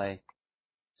Everett Millay.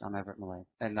 John Everett Millay.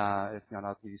 And if not,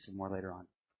 I'll give you some more later on.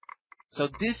 So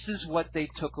this is what they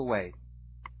took away.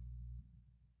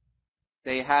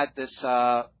 They had this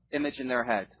image in their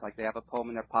head, like they have a poem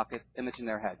in their pocket, image in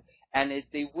their head. And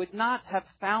they would not have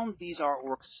found these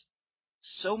artworks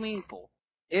so meaningful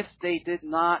if they did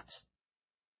not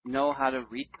know how to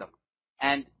read them.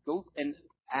 And go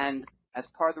and as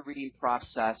part of the reading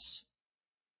process,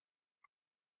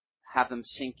 have them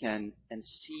sink in and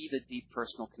see the deep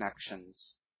personal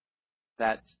connections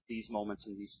that these moments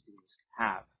and these things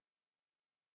have.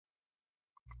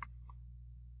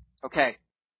 Okay.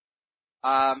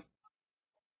 I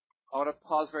want to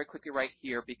pause very quickly right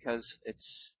here because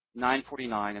it's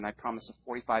 9:49 and I promised a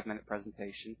 45-minute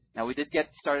presentation. Now, we did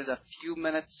get started a few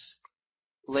minutes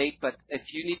late, but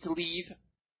if you need to leave,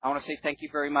 I want to say thank you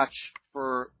very much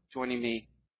for joining me.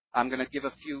 I'm going to give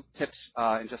a few tips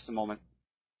in just a moment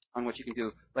on what you can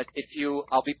do. But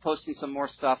I'll be posting some more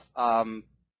stuff on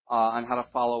how to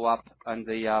follow up on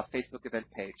the Facebook event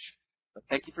page. But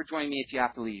thank you for joining me if you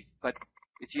have to leave. But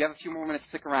if you have a few more minutes,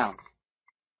 stick around.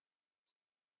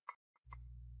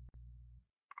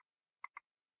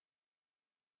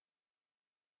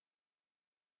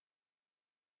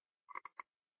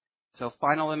 So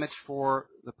final image for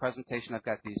the presentation, I've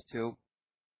got these two.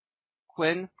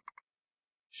 Quinn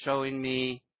showing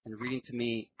me and reading to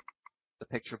me the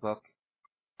picture book,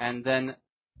 and then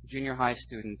junior high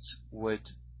students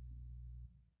would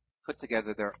put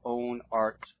together their own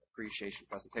art appreciation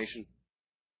presentation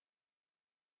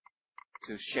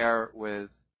to share with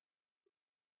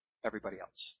everybody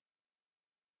else.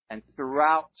 And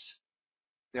throughout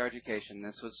their education,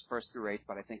 this was 1st through 8th,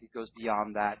 but I think it goes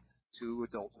beyond that to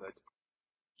adulthood,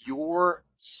 you're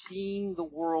seeing the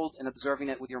world and observing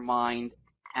it with your mind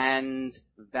and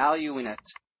valuing it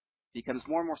becomes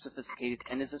more and more sophisticated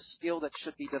and is a skill that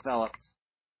should be developed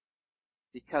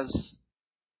because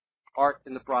art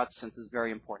in the broad sense is very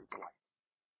important to life.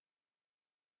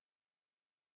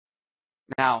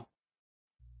 Now,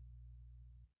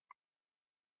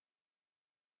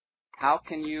 how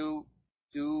can you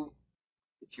do,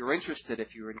 if you're interested,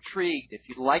 if you're intrigued, if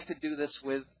you'd like to do this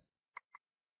with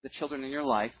the children in your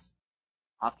life,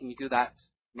 how can you do that,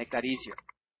 make that easier?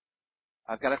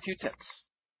 I've got a few tips.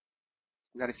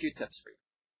 I've got a few tips for you.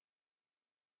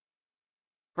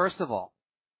 First of all,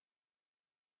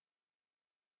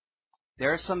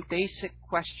 there are some basic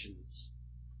questions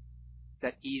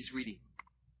that ease reading.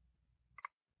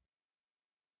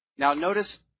 Now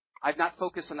notice I've not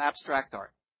focused on abstract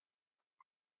art,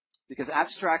 because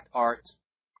abstract art,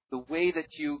 the way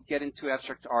that you get into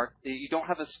abstract art, you don't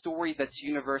have a story that's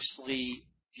universally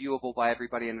viewable by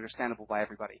everybody and understandable by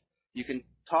everybody. You can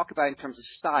talk about it in terms of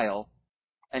style,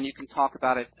 and you can talk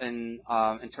about it in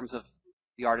terms of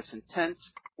the artist's intent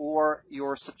or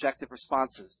your subjective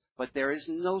responses. But there is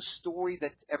no story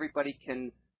that everybody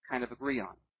can kind of agree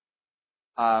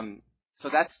on. So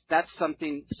that's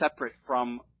something separate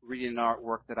from reading an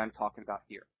artwork that I'm talking about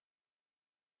here.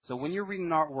 So when you're reading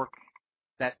an artwork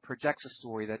that projects a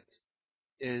story that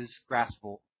is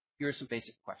graspable, here are some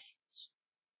basic questions.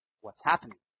 What's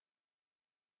happening?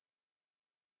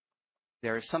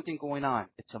 There is something going on.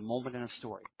 It's a moment in a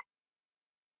story.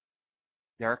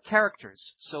 There are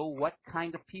characters. So what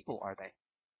kind of people are they?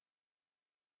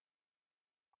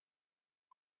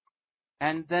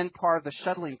 And then part of the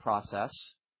shuttling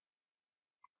process.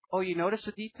 Oh, you notice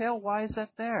a detail? Why is that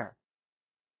there?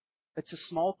 It's a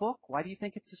small book. Why do you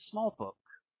think it's a small book?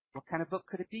 What kind of book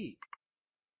could it be?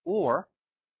 Or,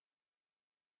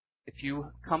 if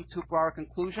you come to a broader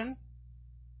conclusion,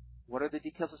 what are the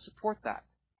details that support that?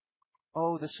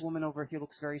 Oh, this woman over here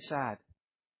looks very sad.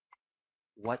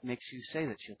 What makes you say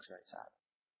that she looks very sad?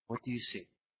 What do you see?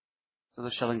 So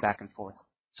they're shuttling back and forth.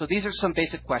 So these are some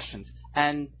basic questions,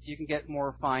 and you can get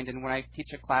more refined. And when I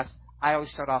teach a class, I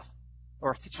always start off,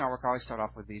 or teach an artwork, I always start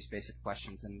off with these basic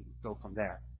questions and go from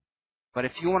there. But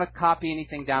if you want to copy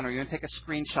anything down or you want to take a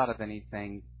screenshot of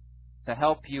anything to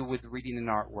help you with reading an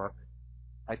artwork,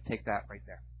 I'd take that right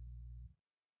there.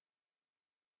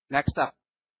 Next up,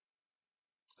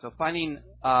 so finding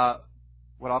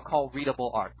what I'll call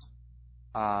readable art.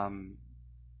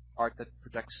 Art that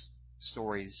projects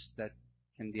stories that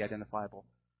can be identifiable.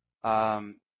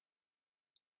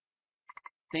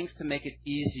 Things to make it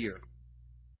easier.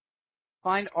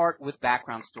 Find art with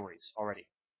background stories already.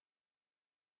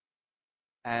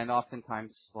 And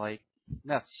oftentimes, like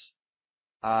myths.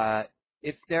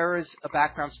 If there is a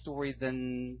background story,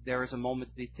 then there is a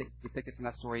moment depicted from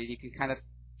that story, and you can kind of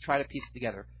try to piece it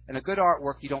together. In a good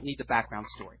artwork, you don't need the background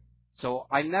story. So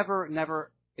I never,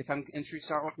 if I'm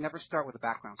introducing artwork, never start with a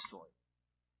background story.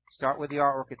 Start with the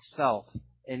artwork itself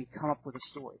and come up with a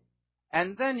story.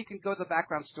 And then you can go to the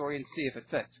background story and see if it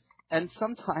fits. And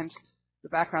sometimes the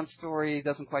background story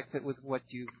doesn't quite fit with what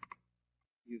you've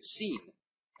seen.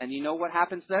 And you know what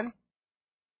happens then?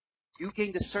 You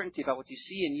gain the certainty about what you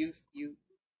see, and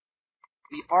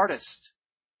the artist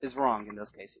is wrong in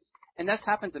those cases. And that's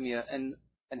happened to me and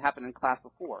happened in class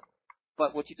before.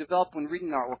 But what you develop when reading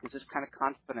artwork is this kind of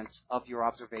confidence of your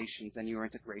observations and your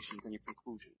integrations and your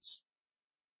conclusions.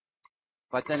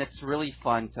 But then it's really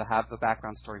fun to have the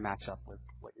background story match up with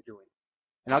what you're doing.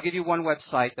 And I'll give you one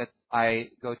website that I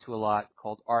go to a lot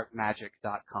called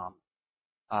artmagic.com,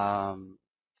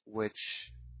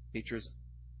 which features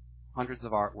hundreds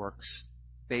of artworks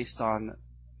based on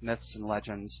myths and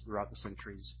legends throughout the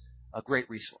centuries. A great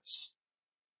resource.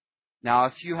 Now,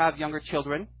 if you have younger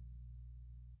children,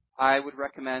 I would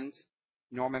recommend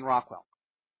Norman Rockwell.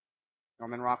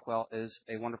 Norman Rockwell is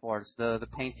a wonderful artist. The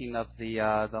painting of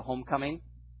the Homecoming,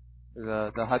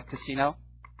 the HUD Casino,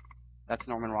 that's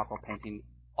Norman Rockwell painting.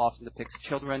 Often depicts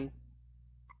children.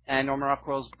 And Norman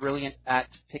Rockwell is brilliant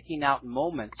at picking out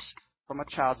moments from a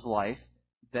child's life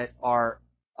that are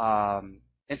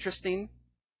interesting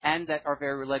and that are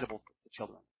very relatable to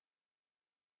children.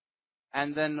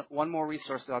 And then one more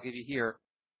resource that I'll give you here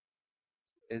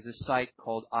is a site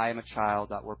called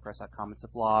IamAChild.wordpress.com. It's a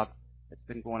blog that's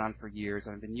been going on for years,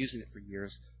 and I've been using it for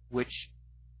years, which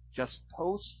just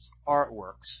posts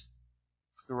artworks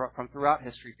from throughout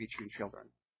history featuring children.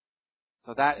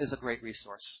 So that is a great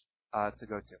resource to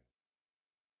go to.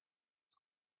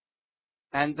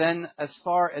 And then as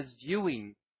far as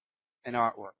viewing an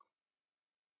artwork,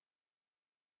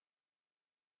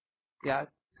 yeah,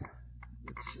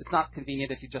 it's not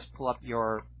convenient if you just pull up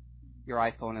your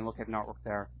iPhone and look at an artwork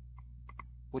there.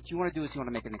 What you want to do is you want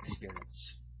to make an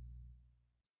experience.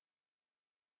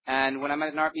 And when I'm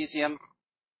at an art museum,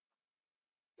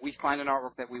 we find an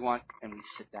artwork that we want and we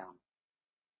sit down.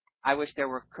 I wish there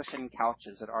were cushioned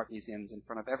couches at art museums in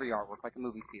front of every artwork, like a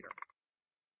movie theater.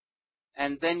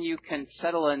 And then you can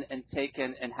settle in and take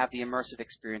in and have the immersive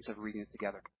experience of reading it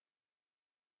together.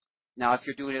 Now, if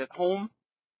you're doing it at home,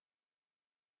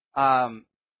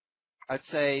 I'd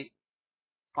say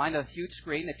find a huge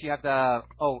screen. If you have a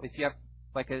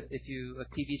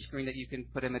TV screen that you can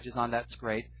put images on, that's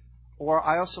great. Or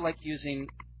I also like using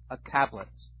a tablet.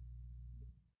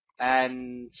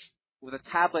 And with a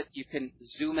tablet, you can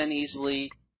zoom in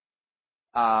easily,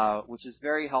 which is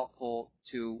very helpful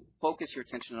to focus your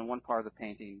attention on one part of the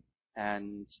painting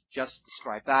and just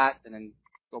describe that, and then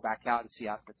go back out and see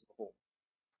how it fits the whole.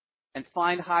 And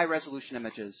find high-resolution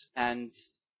images. And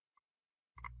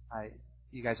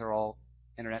you guys are all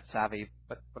internet savvy,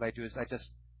 but what I do is I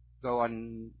just go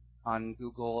on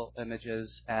Google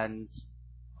Images and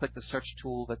click the search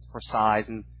tool that's for size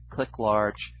and click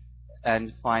large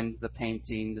and find the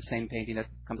painting, the same painting that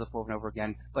comes up over and over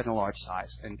again, but in a large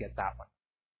size, and get that one.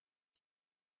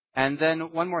 And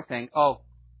then one more thing. Oh,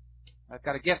 I've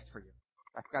got a gift for you.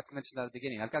 I forgot to mention that at the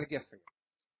beginning. I've got a gift for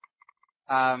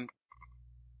you.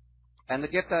 And the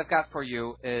gift that I've got for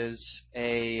you is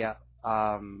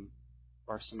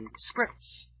or some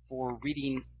scripts for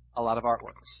reading a lot of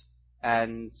artworks.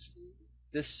 And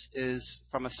this is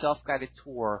from a self-guided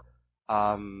tour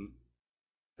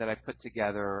that I put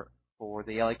together for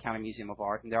the LA County Museum of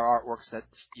Art. And there are artworks that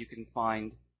you can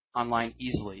find online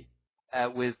easily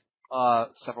with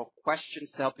several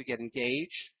questions to help you get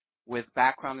engaged, with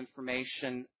background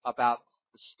information about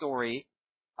the story,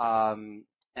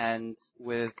 and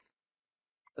with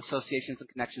associations and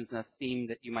connections and a theme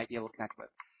that you might be able to connect with.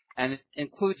 And it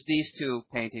includes these two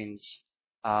paintings,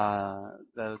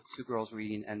 the two girls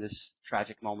reading and this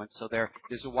tragic moment. So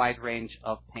there's a wide range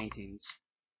of paintings.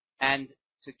 And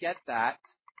to get that,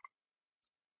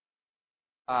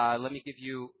 let me give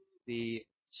you the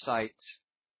site.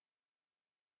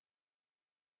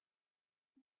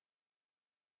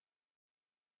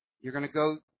 You're going to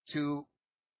go to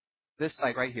this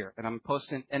site right here, and I'm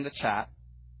posting in the chat.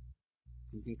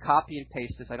 You can copy and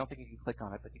paste this. I don't think you can click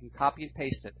on it, but you can copy and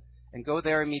paste it and go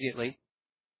there immediately,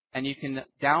 and you can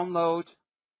download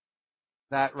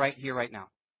that right here, right now.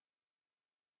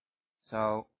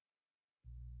 So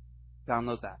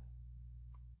download that.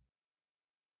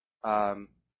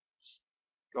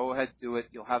 Go ahead, do it.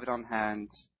 You'll have it on hand,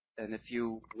 and if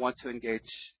you want to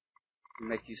engage and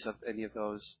make use of any of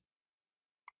those,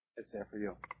 it's there for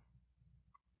you.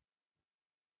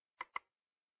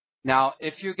 Now,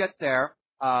 if you get there,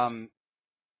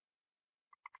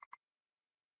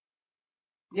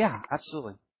 yeah,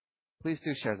 absolutely. Please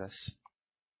do share this.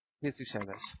 Please do share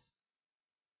this.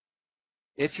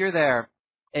 If you're there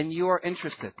and you are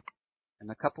interested in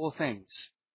a couple of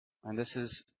things, and this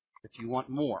is if you want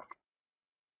more,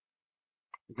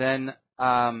 then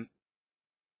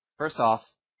first off,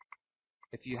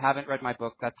 if you haven't read my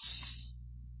book,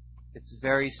 it's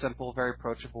very simple, very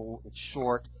approachable, it's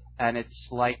short, and it's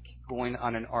like going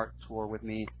on an art tour with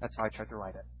me. That's how I tried to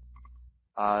write it.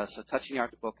 So Touching the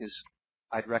Art book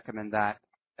I'd recommend that,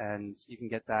 and you can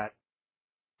get that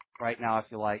right now if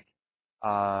you like.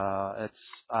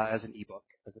 It's as an ebook,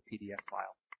 as a PDF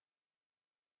file.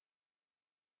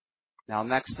 Now,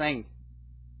 next thing,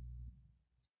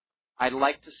 I'd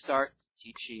like to start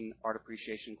teaching art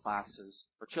appreciation classes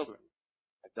for children.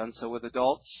 I've done so with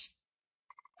adults,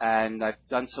 and I've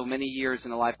done so many years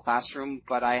in a live classroom,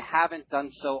 but I haven't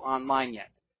done so online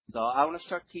yet. So I want to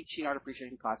start teaching art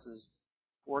appreciation classes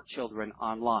for children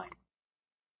online.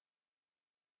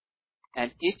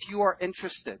 And if you are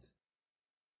interested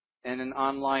in an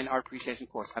online art appreciation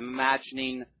course, I'm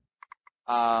imagining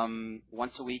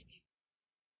once a week,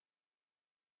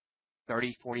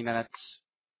 30, 40 minutes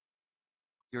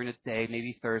during the day,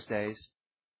 maybe Thursdays,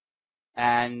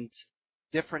 and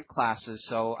different classes.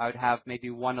 So I would have maybe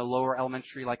one a lower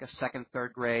elementary, like a second,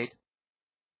 third grade,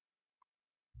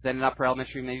 then an upper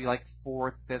elementary, maybe like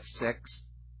fourth, fifth, sixth,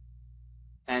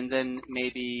 and then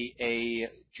maybe a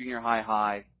junior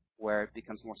high, where it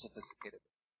becomes more sophisticated.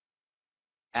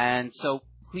 And so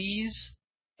please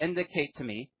indicate to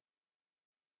me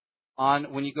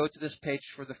when you go to this page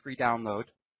for the free download,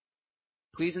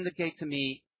 please indicate to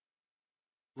me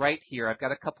right here, I've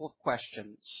got a couple of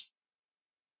questions.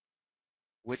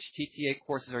 Which TTA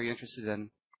courses are you interested in?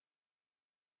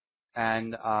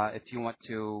 And if you want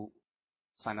to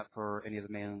sign up for any of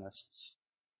the mailing lists.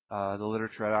 The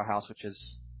Literature at Our House, which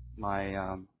is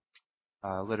my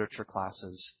literature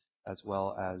classes, as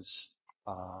well as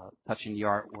Touching the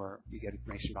Art, where you get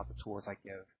information about the tours I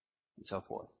give, and so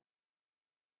forth.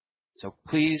 So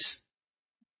please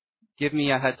give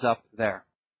me a heads up there.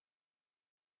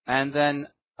 And then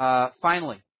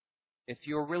finally, if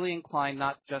you're really inclined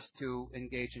not just to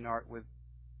engage in art with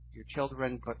your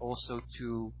children, but also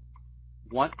to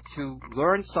want to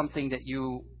learn something that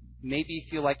you maybe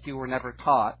feel like you were never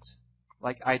taught,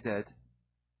 like I did,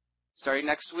 starting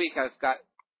next week, I've got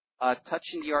a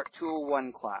Touching the Art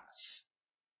 201 class.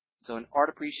 So an art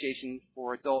appreciation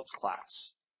for adults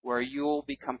class, where you'll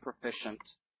become proficient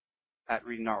at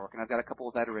reading artwork. And I've got a couple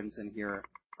of veterans in here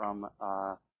from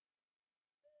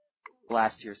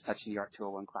last year's Touching the Art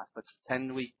 201 class. But it's a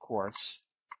 10-week course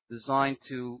designed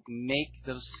to make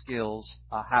those skills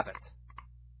a habit.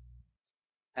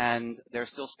 And there are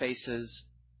still spaces,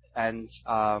 and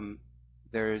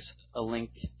there's a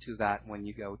link to that when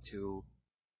you go to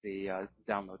the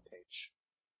download page.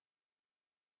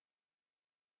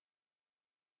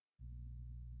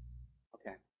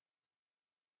 Okay.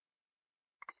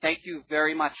 Thank you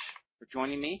very much for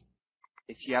joining me.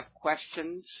 If you have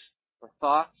questions or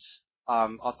thoughts,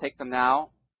 I'll take them now.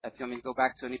 If you want me to go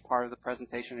back to any part of the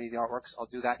presentation, any of the artworks, I'll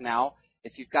do that now.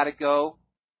 If you've got to go,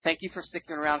 thank you for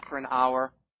sticking around for an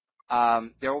hour.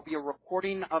 There will be a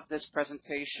recording of this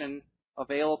presentation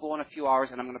available in a few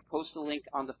hours, and I'm going to post the link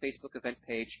on the Facebook event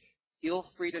page. Feel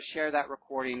free to share that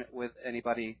recording with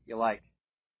anybody you like.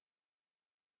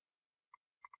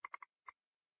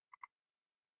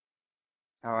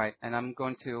 All right, and I'm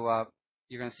going to,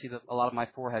 you're going to see a lot of my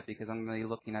forehead because I'm going to be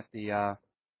looking at the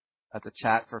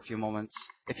chat for a few moments.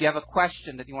 If you have a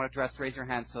question that you want to address, raise your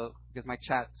hand because my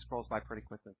chat scrolls by pretty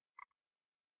quickly.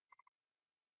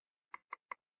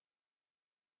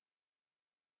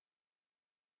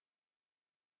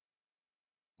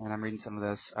 And I'm reading some of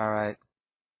this. All right.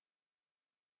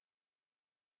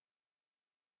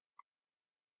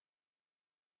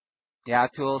 Yeah,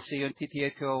 Tool, see you in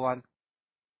TTA 201.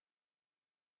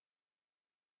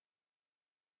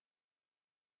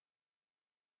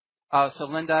 So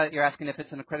Linda, you're asking if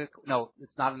it's an accredited? No,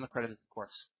 it's not an accredited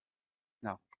course.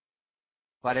 No.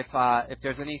 But if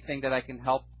there's anything that I can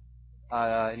help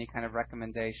any kind of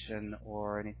recommendation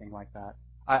or anything like that.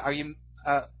 Are you?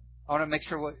 I want to make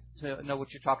sure to know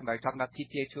what you're talking about. You're talking about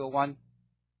TTA 201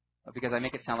 because I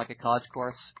make it sound like a college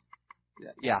course.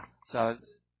 Yeah. So,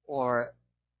 or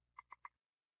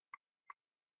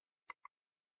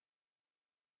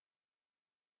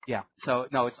yeah. So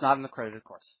no, it's not an accredited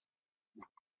course.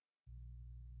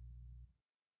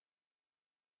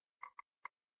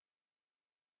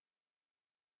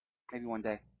 Maybe one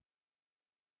day.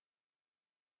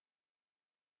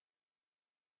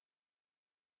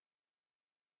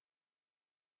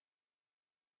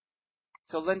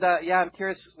 So Linda, yeah, I'm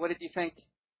curious. What did you think?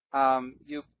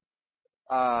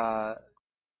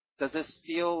 Does this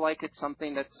feel like it's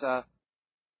something that's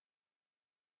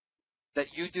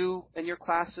that you do in your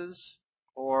classes,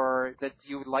 or that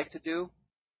you would like to do?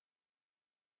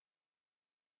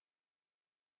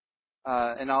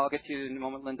 And I'll get to you in a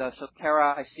moment, Linda. So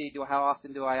Kara, I see. How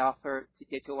often do I offer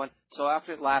TTA 201? So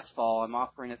after last fall, I'm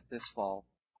offering it this fall.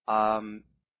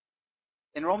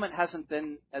 Enrollment hasn't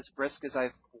been as brisk as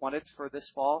I've wanted for this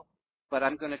fall, but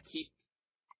I'm going to keep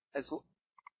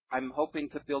I'm hoping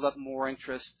to build up more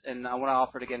interest, and I want to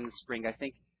offer it again in the spring. I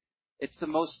think it's the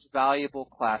most valuable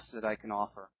class that I can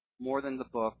offer, more than the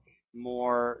book,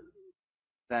 more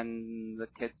than the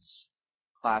kids'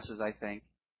 classes, I think,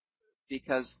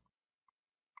 because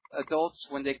adults,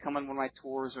 when they come on one of my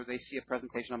tours or they see a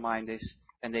presentation of mine,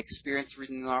 and they experience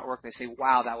reading the artwork, they say,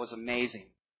 wow, that was amazing.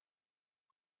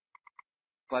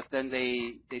 But then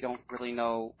they don't really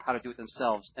know how to do it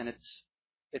themselves. And it's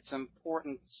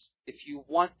important if you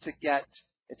want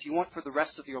for the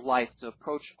rest of your life to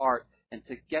approach art and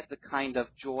to get the kind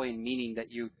of joy and meaning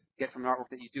that you get from an artwork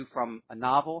that you do from a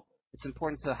novel, it's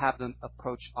important to have the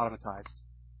approach automatized.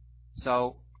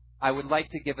 So I would like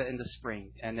to give it in the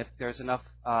spring, and if there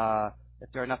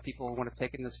are enough people who want to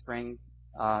take it in the spring,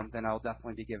 then I'll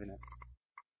definitely be giving it.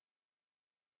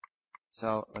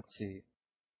 So let's see.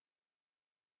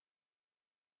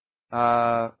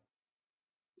 So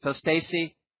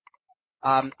Stacy,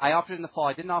 I offered it in the fall.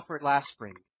 I didn't offer it last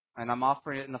spring, and I'm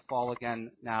offering it in the fall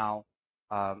again now,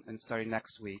 and starting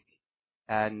next week.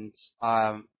 And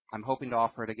I'm hoping to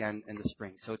offer it again in the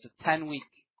spring. So it's a 10-week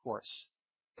course.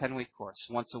 10-week course,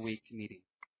 once a week meeting.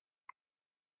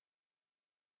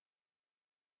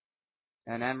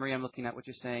 And Anne-Marie, I'm looking at what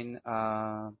you're saying.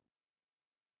 All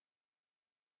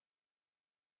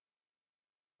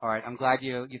right, I'm glad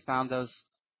you found those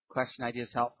question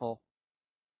ideas helpful.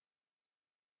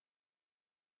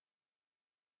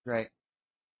 Great.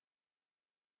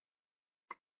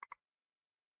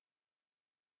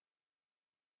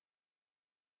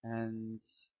 And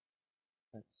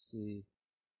let's see.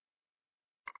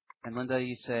 And Linda,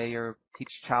 you say you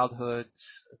teach childhood,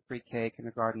 pre-K,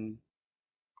 kindergarten.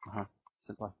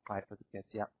 Simplified for the kids,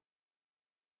 yeah.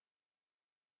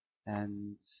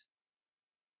 And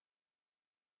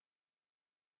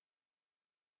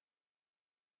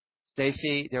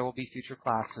Stacy, there will be future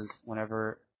classes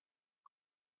whenever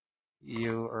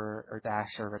you or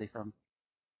Dash are ready from.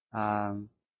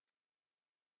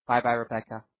 Bye-bye,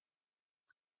 Rebecca.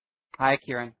 Hi,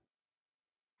 Kieran.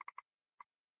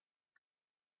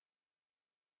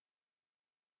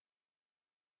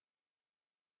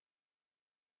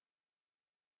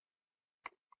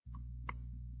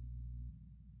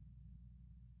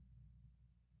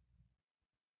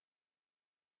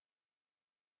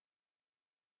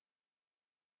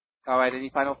 All right, any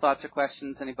final thoughts or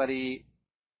questions? Anybody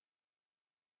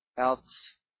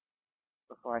else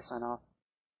before I sign off?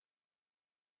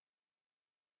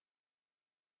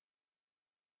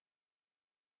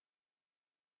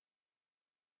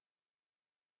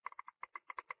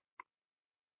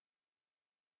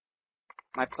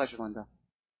 My pleasure, Linda.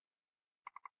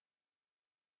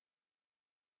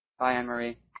 Bye,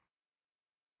 Anne-Marie.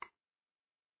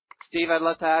 Steve, I'd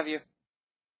love to have you.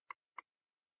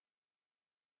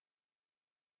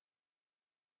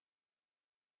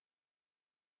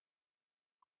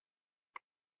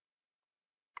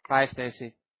 Bye,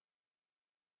 Stacy.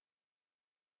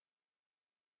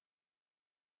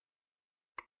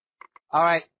 All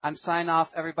right, I'm signing off,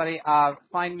 everybody.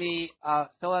 Find me,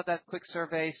 fill out that quick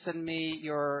survey, send me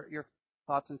your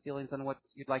thoughts and feelings on what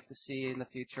you'd like to see in the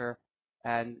future,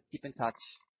 and keep in touch.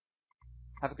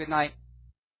 Have a good night.